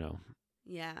then, you know?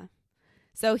 Yeah.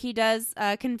 So he does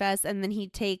confess, and then he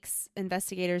takes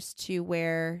investigators to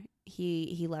where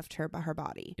he left her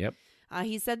body. Yep.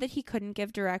 He said that he couldn't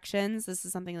give directions. This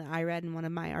is something that I read in one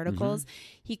of my articles.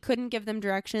 He couldn't give them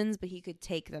directions, but he could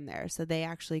take them there. So they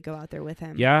actually go out there with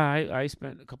him. Yeah, I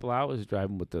spent a couple hours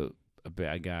driving with a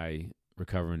bad guy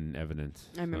recovering evidence.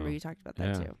 I remember you talked about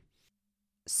that too.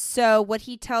 So what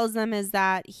he tells them is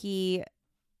that he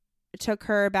took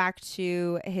her back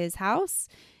to his house.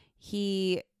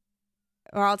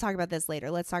 Or I'll talk about this later.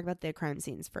 Let's talk about the crime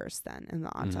scenes first then and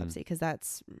the autopsy, because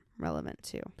that's relevant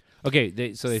too. Okay,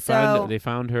 they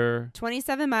found her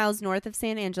 27 miles north of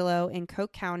San Angelo in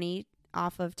Coke County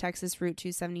off of Texas Route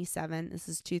 277. This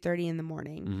is 2:30 in the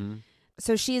morning.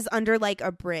 So she's under like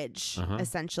a bridge,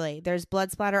 essentially. There's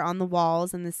blood splatter on the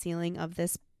walls and the ceiling of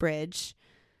this bridge.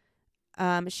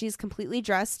 She's completely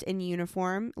dressed in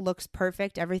uniform, looks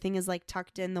perfect. Everything is like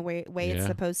tucked in the way it's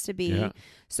supposed to be. Yeah.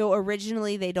 So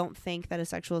originally they don't think that a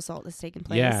sexual assault has taken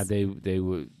place. Yeah, they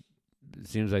would. It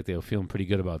seems like they were feeling pretty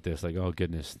good about this. Like, oh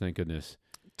goodness, thank goodness.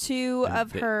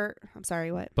 I'm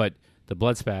sorry, what? But the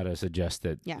blood spatter suggests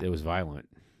that it was violent.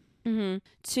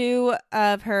 2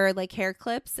 of her like hair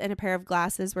clips and a pair of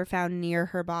glasses were found near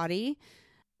her body,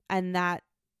 and that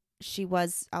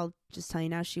I'll just tell you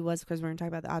now, because we're going to talk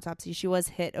about the autopsy, she was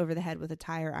hit over the head with a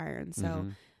tire iron. So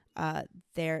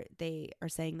they are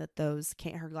saying that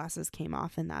her glasses came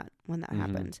off when that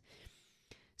happened.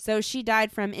 So she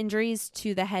died from injuries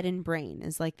to the head and brain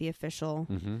is like the official.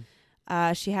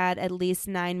 She had at least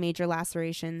 9 major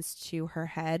lacerations to her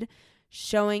head,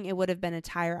 showing it would have been a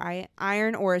tire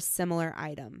iron or a similar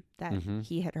item that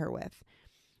he hit her with.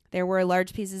 There were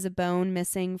large pieces of bone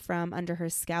missing from under her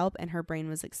scalp, and her brain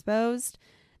was exposed.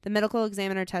 The medical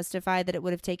examiner testified that it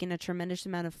would have taken a tremendous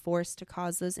amount of force to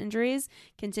cause those injuries,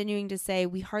 continuing to say,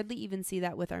 we hardly even see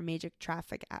that with our major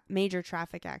traffic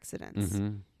accidents.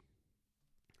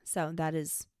 So that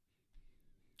is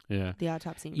the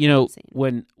autopsy. You know,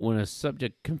 when a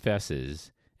subject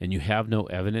confesses and you have no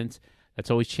evidence,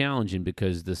 that's always challenging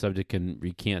because the subject can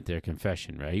recant their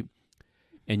confession, right?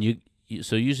 And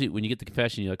so usually when you get the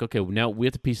confession, you're like, okay, well, now we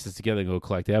have to piece this together and go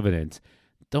collect evidence.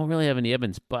 Don't really have any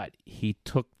evidence, but he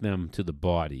took them to the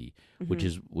body, which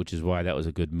is why that was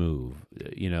a good move.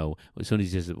 You know, as soon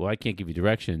as he says, well, I can't give you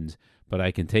directions, but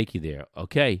I can take you there.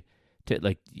 Okay,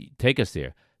 take us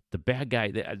there. The bad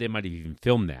guy, they might have even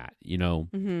filmed that, you know.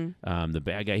 The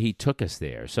bad guy, he took us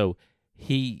there. So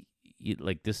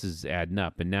this is adding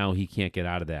up, and now he can't get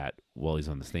out of that while he's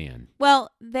on the stand.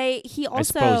 Well, he also... I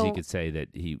suppose he could say that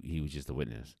he was just a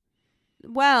witness.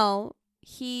 Well,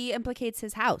 he implicates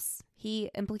his house. He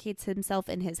implicates himself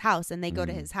in his house, and they go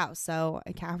to his house. So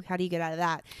how do you get out of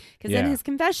that? Because in his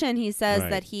confession, he says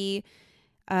that he...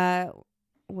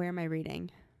 where am I reading?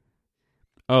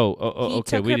 He okay.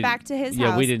 took her back to his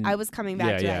house. I was coming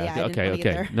back to that. Yeah,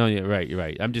 okay. No, you're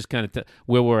right. I'm just kind of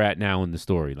where we're at now in the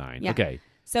storyline. Yeah. Okay.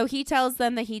 So he tells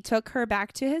them that he took her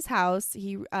back to his house.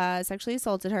 He sexually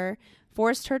assaulted her,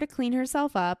 forced her to clean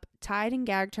herself up, tied and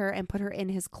gagged her, and put her in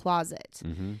his closet.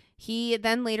 He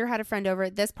then later had a friend over.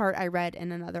 This part I read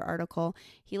in another article.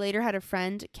 He later had a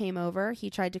friend came over. He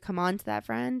tried to come on to that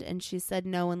friend, and she said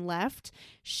no and left.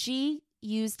 She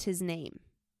used his name.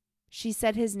 She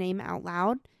said his name out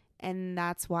loud, and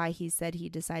that's why he said he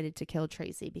decided to kill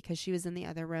Tracy, because she was in the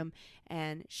other room,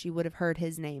 and she would have heard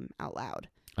his name out loud.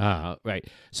 Right.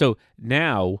 So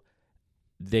now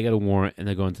they got a warrant, and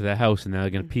they're going to that house, and now they're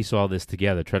going to piece all this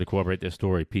together, try to corroborate their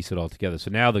story, piece it all together.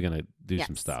 So now they're going to do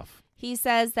some stuff. He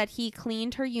says that he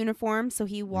cleaned her uniform, so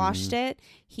he washed it,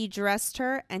 he dressed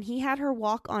her, and he had her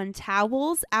walk on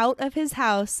towels out of his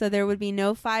house so there would be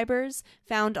no fibers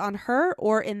found on her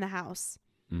or in the house.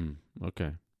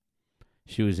 Okay.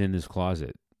 She was in his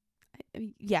closet.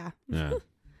 Yeah. Yeah.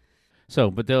 So,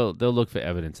 but they'll look for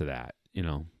evidence of that,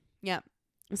 Yep.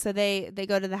 So they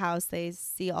go to the house, they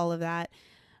see all of that,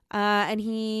 and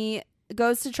he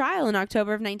goes to trial in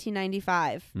October of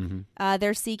 1995.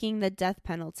 They're seeking the death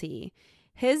penalty.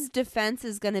 His defense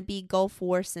is going to be Gulf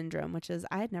War syndrome, which is,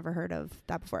 I had never heard of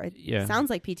that before. It sounds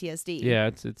like PTSD. Yeah,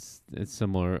 it's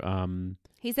similar.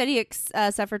 He said he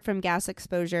suffered from gas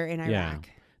exposure in Iraq. Yeah.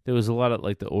 There was a lot of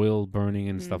like the oil burning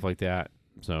and stuff like that.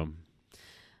 So,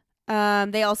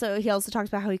 he also talks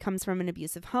about how he comes from an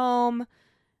abusive home.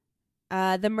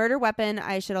 The murder weapon,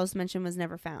 I should also mention, was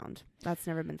never found. That's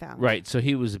never been found. Right. So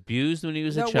he was abused when he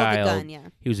was a child. Well, the gun, yeah.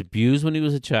 He was abused when he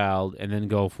was a child, and then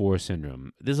Gulf War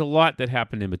syndrome. There's a lot that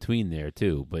happened in between there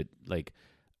too. But like,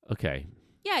 okay.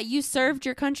 Yeah, you served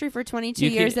your country for 22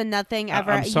 years and nothing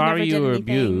ever. I'm sorry you were anything.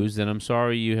 abused, and I'm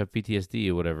sorry you have PTSD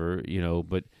or whatever,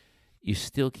 but you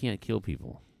still can't kill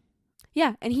people.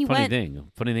 Yeah, and Funny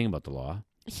thing about the law.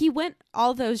 He went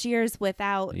all those years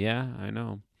without. Yeah, I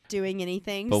know. Doing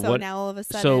anything. But so now all of a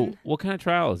sudden. So what kind of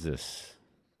trial is this?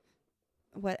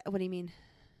 What do you mean?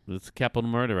 It's capital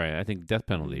murder, right? I think death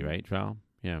penalty, right? Trial.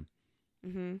 Yeah.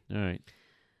 All right.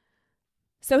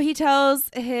 So he tells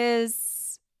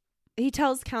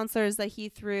counselors that he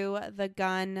threw the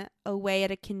gun away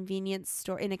at a convenience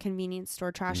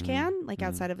store trash can, like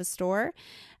outside of a store.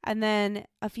 And then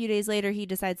a few days later, he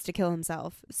decides to kill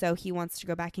himself. So he wants to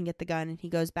go back and get the gun, and he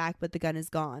goes back, but the gun is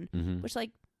gone. Which,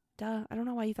 like, duh, I don't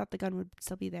know why you thought the gun would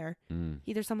still be there.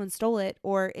 Either someone stole it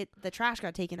or the trash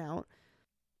got taken out.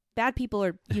 Bad people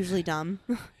are usually dumb.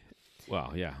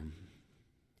 Well, yeah.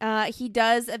 He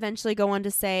does eventually go on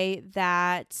to say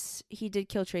that he did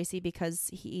kill Tracy because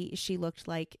she looked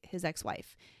like his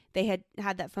ex-wife. They had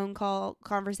that phone call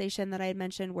conversation that I had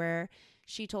mentioned where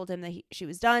she told him that she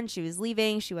was done, she was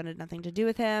leaving, she wanted nothing to do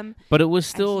with him. But it was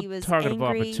still a target of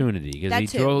opportunity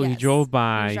because he drove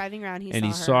by, he was driving around,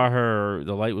 he saw her.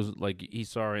 The light was like he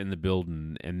saw her in the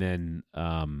building, and then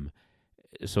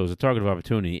so it was a target of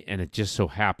opportunity, and it just so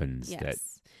happens that.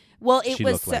 Well, it she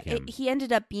was like him. He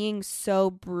ended up being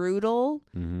so brutal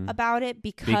about it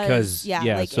because it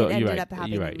ended up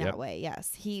happening that way.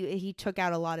 Yes, he took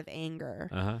out a lot of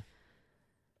anger.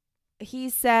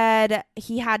 He said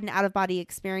he had an out-of-body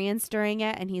experience during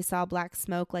it, and he saw black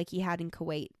smoke like he had in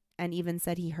Kuwait, and even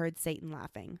said he heard Satan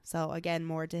laughing. So again,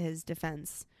 more to his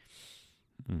defense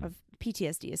of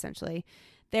PTSD, essentially.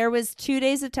 There was 2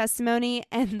 days of testimony,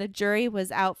 and the jury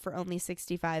was out for only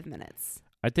 65 minutes.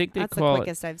 I think that's the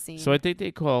quickest I've seen. So I think they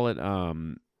call it.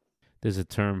 There's a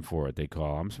term for it. They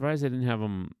call. I'm surprised they didn't have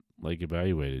him like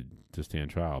evaluated to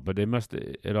stand trial, but they must.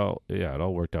 It all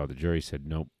worked out. The jury said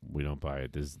nope, we don't buy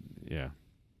it.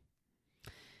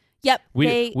 Yep.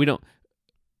 We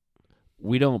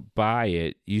don't buy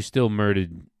it. You still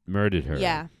murdered her.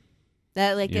 Yeah.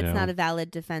 That it's not a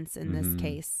valid defense in this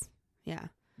case. Yeah.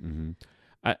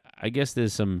 I guess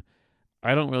there's some.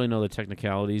 I don't really know the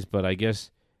technicalities, but I guess.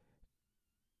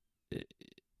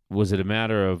 Was it a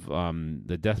matter of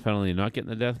the death penalty and not getting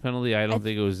the death penalty? I don't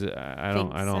think it was. I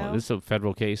don't. So. This is a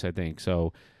federal case, I think.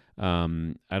 So, I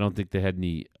don't think they had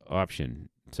any option.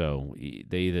 So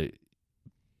they either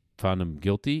found him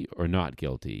guilty or not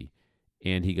guilty,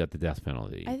 and he got the death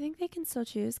penalty. I think they can still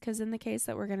choose because in the case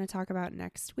that we're going to talk about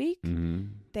next week,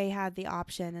 they had the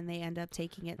option and they end up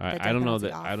taking it. I don't know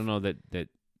that. Off. I don't know that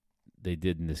they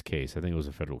did in this case. I think it was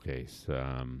a federal case.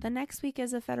 The next week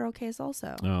is a federal case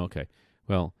also. Oh, okay.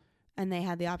 Well, and they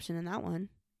had the option in that one.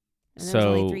 And so, there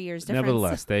was only 3 years difference.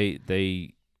 Nevertheless,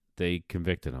 they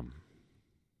convicted him.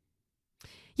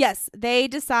 Yes, they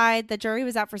decide, the jury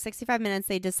was out for 65 minutes.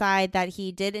 They decide that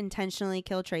he did intentionally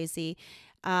kill Tracy.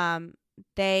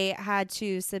 They had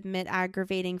to submit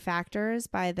aggravating factors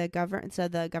by the government. So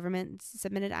the government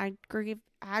submitted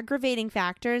aggravating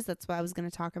factors. That's what I was going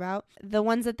to talk about. The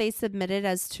ones that they submitted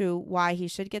as to why he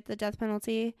should get the death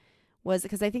penalty was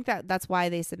because I think that's why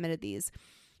they submitted these.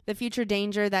 The future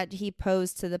danger that he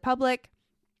posed to the public.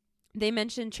 They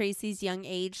mentioned Tracy's young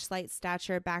age, slight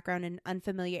stature, background, and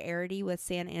unfamiliarity with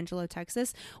San Angelo,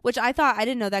 Texas, which I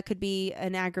didn't know that could be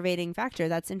an aggravating factor.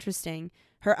 That's interesting.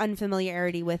 Her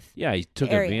unfamiliarity with he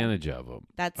took advantage of him.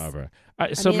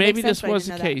 So maybe this was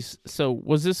a case. So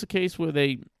was this a case where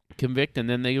they convict and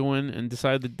then they go in and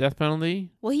decide the death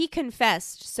penalty? Well, he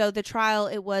confessed. So the trial,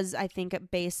 it was, I think,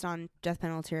 based on death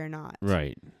penalty or not.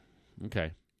 Right.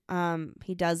 Okay.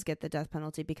 He does get the death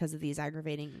penalty because of these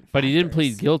aggravating factors. But he didn't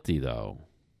plead guilty, though.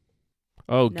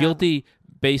 Oh, No. guilty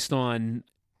based on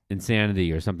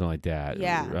insanity or something like that.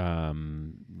 Yeah.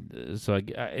 So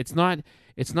it's not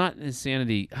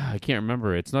insanity. I can't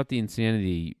remember. It's not the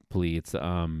insanity plea. It's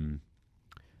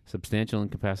substantial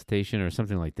incapacitation or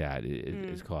something like that.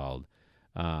 It's called.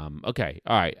 Okay.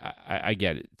 All right. I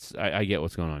get it. I get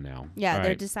what's going on now. Yeah, All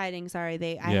they're right. deciding. Sorry,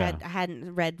 Yeah. I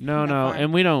hadn't read. No, that far.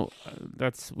 and we don't.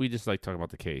 We just like talking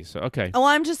about the case. So, okay. Oh,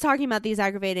 I'm just talking about these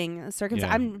aggravating circumstances.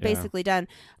 Yeah, I'm yeah. basically done.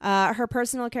 Her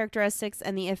personal characteristics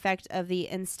and the effect of the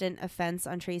instant offense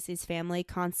on Tracy's family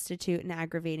constitute an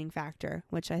aggravating factor,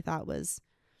 which I thought was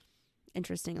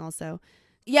interesting also.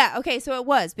 Yeah, okay, so it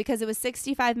was because it was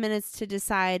 65 minutes to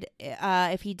decide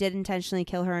if he did intentionally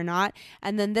kill her or not.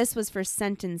 And then this was for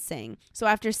sentencing. So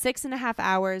after 6.5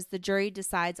 hours, the jury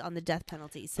decides on the death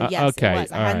penalty. So yes, okay, it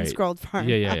was. I hadn't scrolled far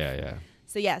enough. Yeah.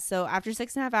 So so after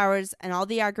 6.5 hours and all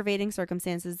the aggravating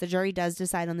circumstances, the jury does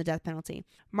decide on the death penalty.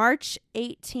 March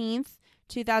 18th,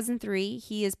 2003,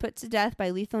 he is put to death by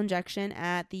lethal injection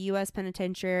at the U.S.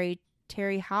 Penitentiary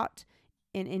Terre Haute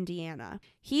in Indiana.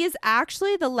 He is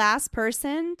actually the last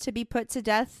person to be put to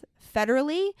death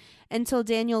federally until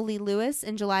Daniel Lee Lewis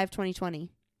in July of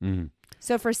 2020. Mm-hmm.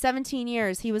 So for 17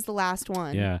 years, he was the last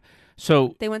one. Yeah.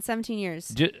 So they went 17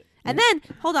 years. And then,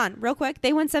 hold on, real quick.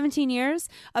 They went 17 years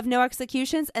of no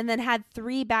executions and then had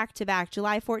 3 back-to-back,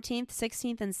 July 14th,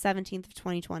 16th, and 17th of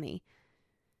 2020.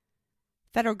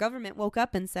 Federal government woke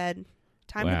up and said,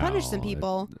 time to punish some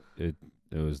people. It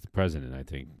was the president, I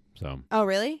think. So. Oh,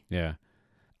 really? Yeah.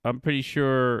 I'm pretty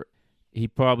sure he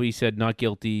probably said not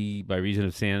guilty by reason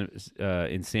of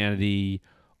insanity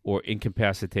or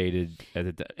incapacitated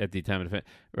at the time of the offense,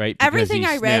 right? Because everything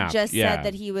I read snapped. just said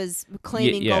that he was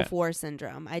claiming Gulf War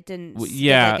syndrome. I didn't.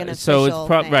 Yeah, like an so it's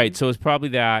thing. right. So it's probably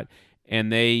that,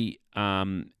 and they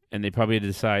probably had to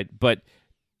decide, but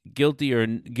guilty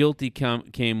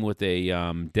came with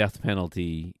a death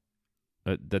penalty.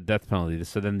 The death penalty.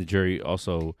 So then the jury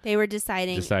also they were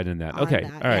deciding that. Okay,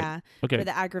 all right. Yeah, okay, for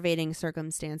the aggravating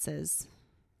circumstances.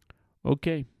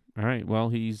 Okay, all right. Well,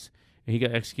 he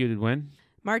got executed when?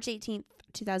 March 18th,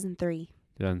 2003.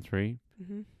 2003.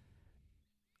 Mm-hmm.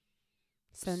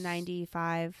 So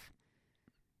 95.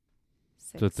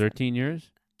 So 13 years.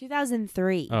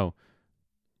 2003. Oh,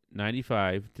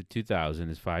 95 to 2000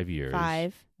 is 5 years.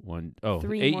 3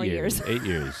 8 more years. 8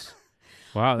 years.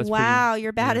 Wow, that's pretty,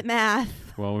 you're bad at math.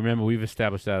 Well, remember, we've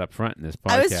estabed that up front in this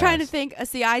podcast. I was trying to think.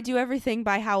 See, I do everything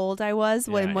by how old I was,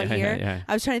 what year. Yeah.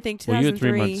 I was trying to think 2003. Well, you were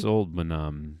 3 months old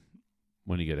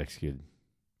when you got executed.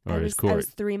 Or his court. I was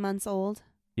 3 months old.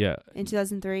 Yeah. In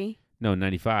 2003? No,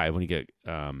 95 when you get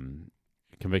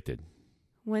convicted.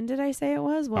 When did I say it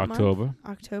was? What October. month?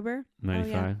 October?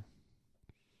 95.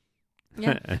 Oh,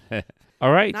 yeah.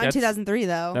 All right. Not 2003,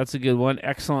 though. That's a good one.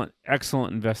 Excellent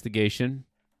investigation.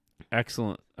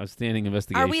 Excellent, outstanding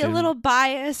investigation. Are we a little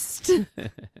biased?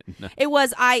 No. It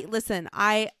was. Listen,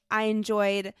 I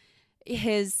enjoyed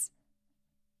his,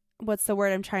 what's the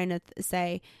word I'm trying to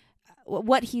say?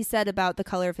 What he said about the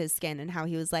color of his skin and how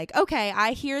he was like, okay,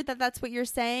 I hear that that's what you're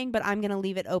saying, but I'm going to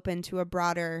leave it open to a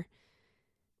broader.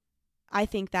 I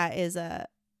think that is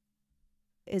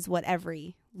what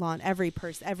every law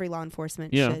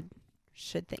enforcement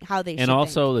should think, how they should think. And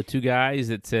also the 2 guys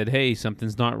that said, hey,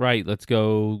 something's not right. Let's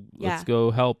go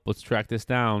help. Let's track this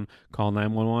down. Call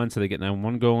 911 so they get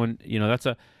 911 going. You know,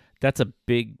 that's a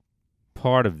big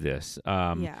part of this.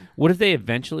 What if they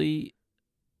eventually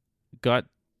got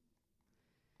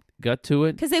to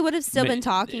it? Because they would have still been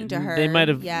talking to her. They might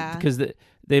have, because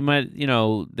they might,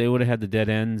 they would have had the dead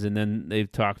ends and then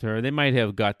they've talked to her. They might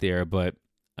have got there, but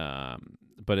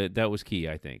that was key,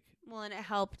 I think. Well, and it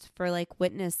helped for like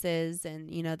witnesses and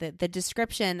the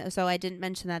description. So I didn't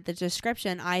mention that the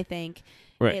description. I think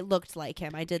it looked like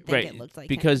him. I did think it looked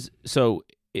like him because so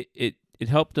it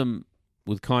helped them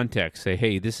with context. Say,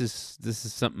 hey, this is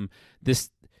something. This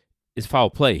is foul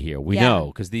play here. We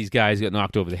know because these guys got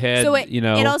knocked over the head. So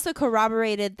it also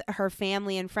corroborated her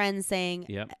family and friends saying,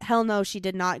 "Hell no, she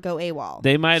did not go AWOL.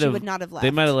 She would not have left.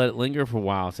 They might have let it linger for a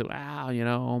while. Say,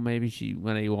 wow, maybe she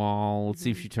went AWOL. Let's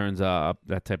see if she turns up.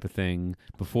 That type of thing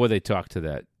before they talk to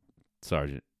that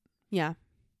sergeant. Yeah.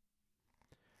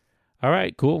 All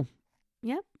right. Cool.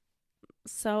 Yep.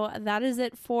 So that is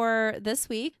it for this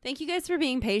week. Thank you guys for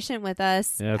being patient with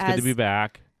us. Yeah, it's good to be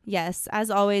back. Yes,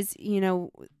 as always,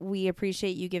 we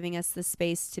appreciate you giving us the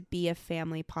space to be a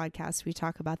family podcast. We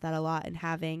talk about that a lot and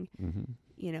having,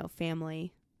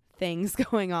 family things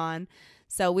going on.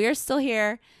 So we are still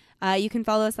here. You can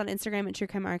follow us on Instagram at True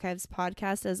Crime Archives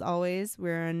Podcast. As always,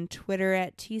 we're on Twitter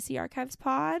at TC Archives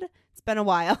Pod. It's been a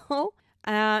while.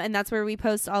 And that's where we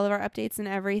post all of our updates and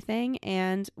everything.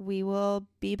 And we will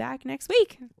be back next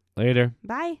week. Later.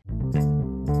 Bye.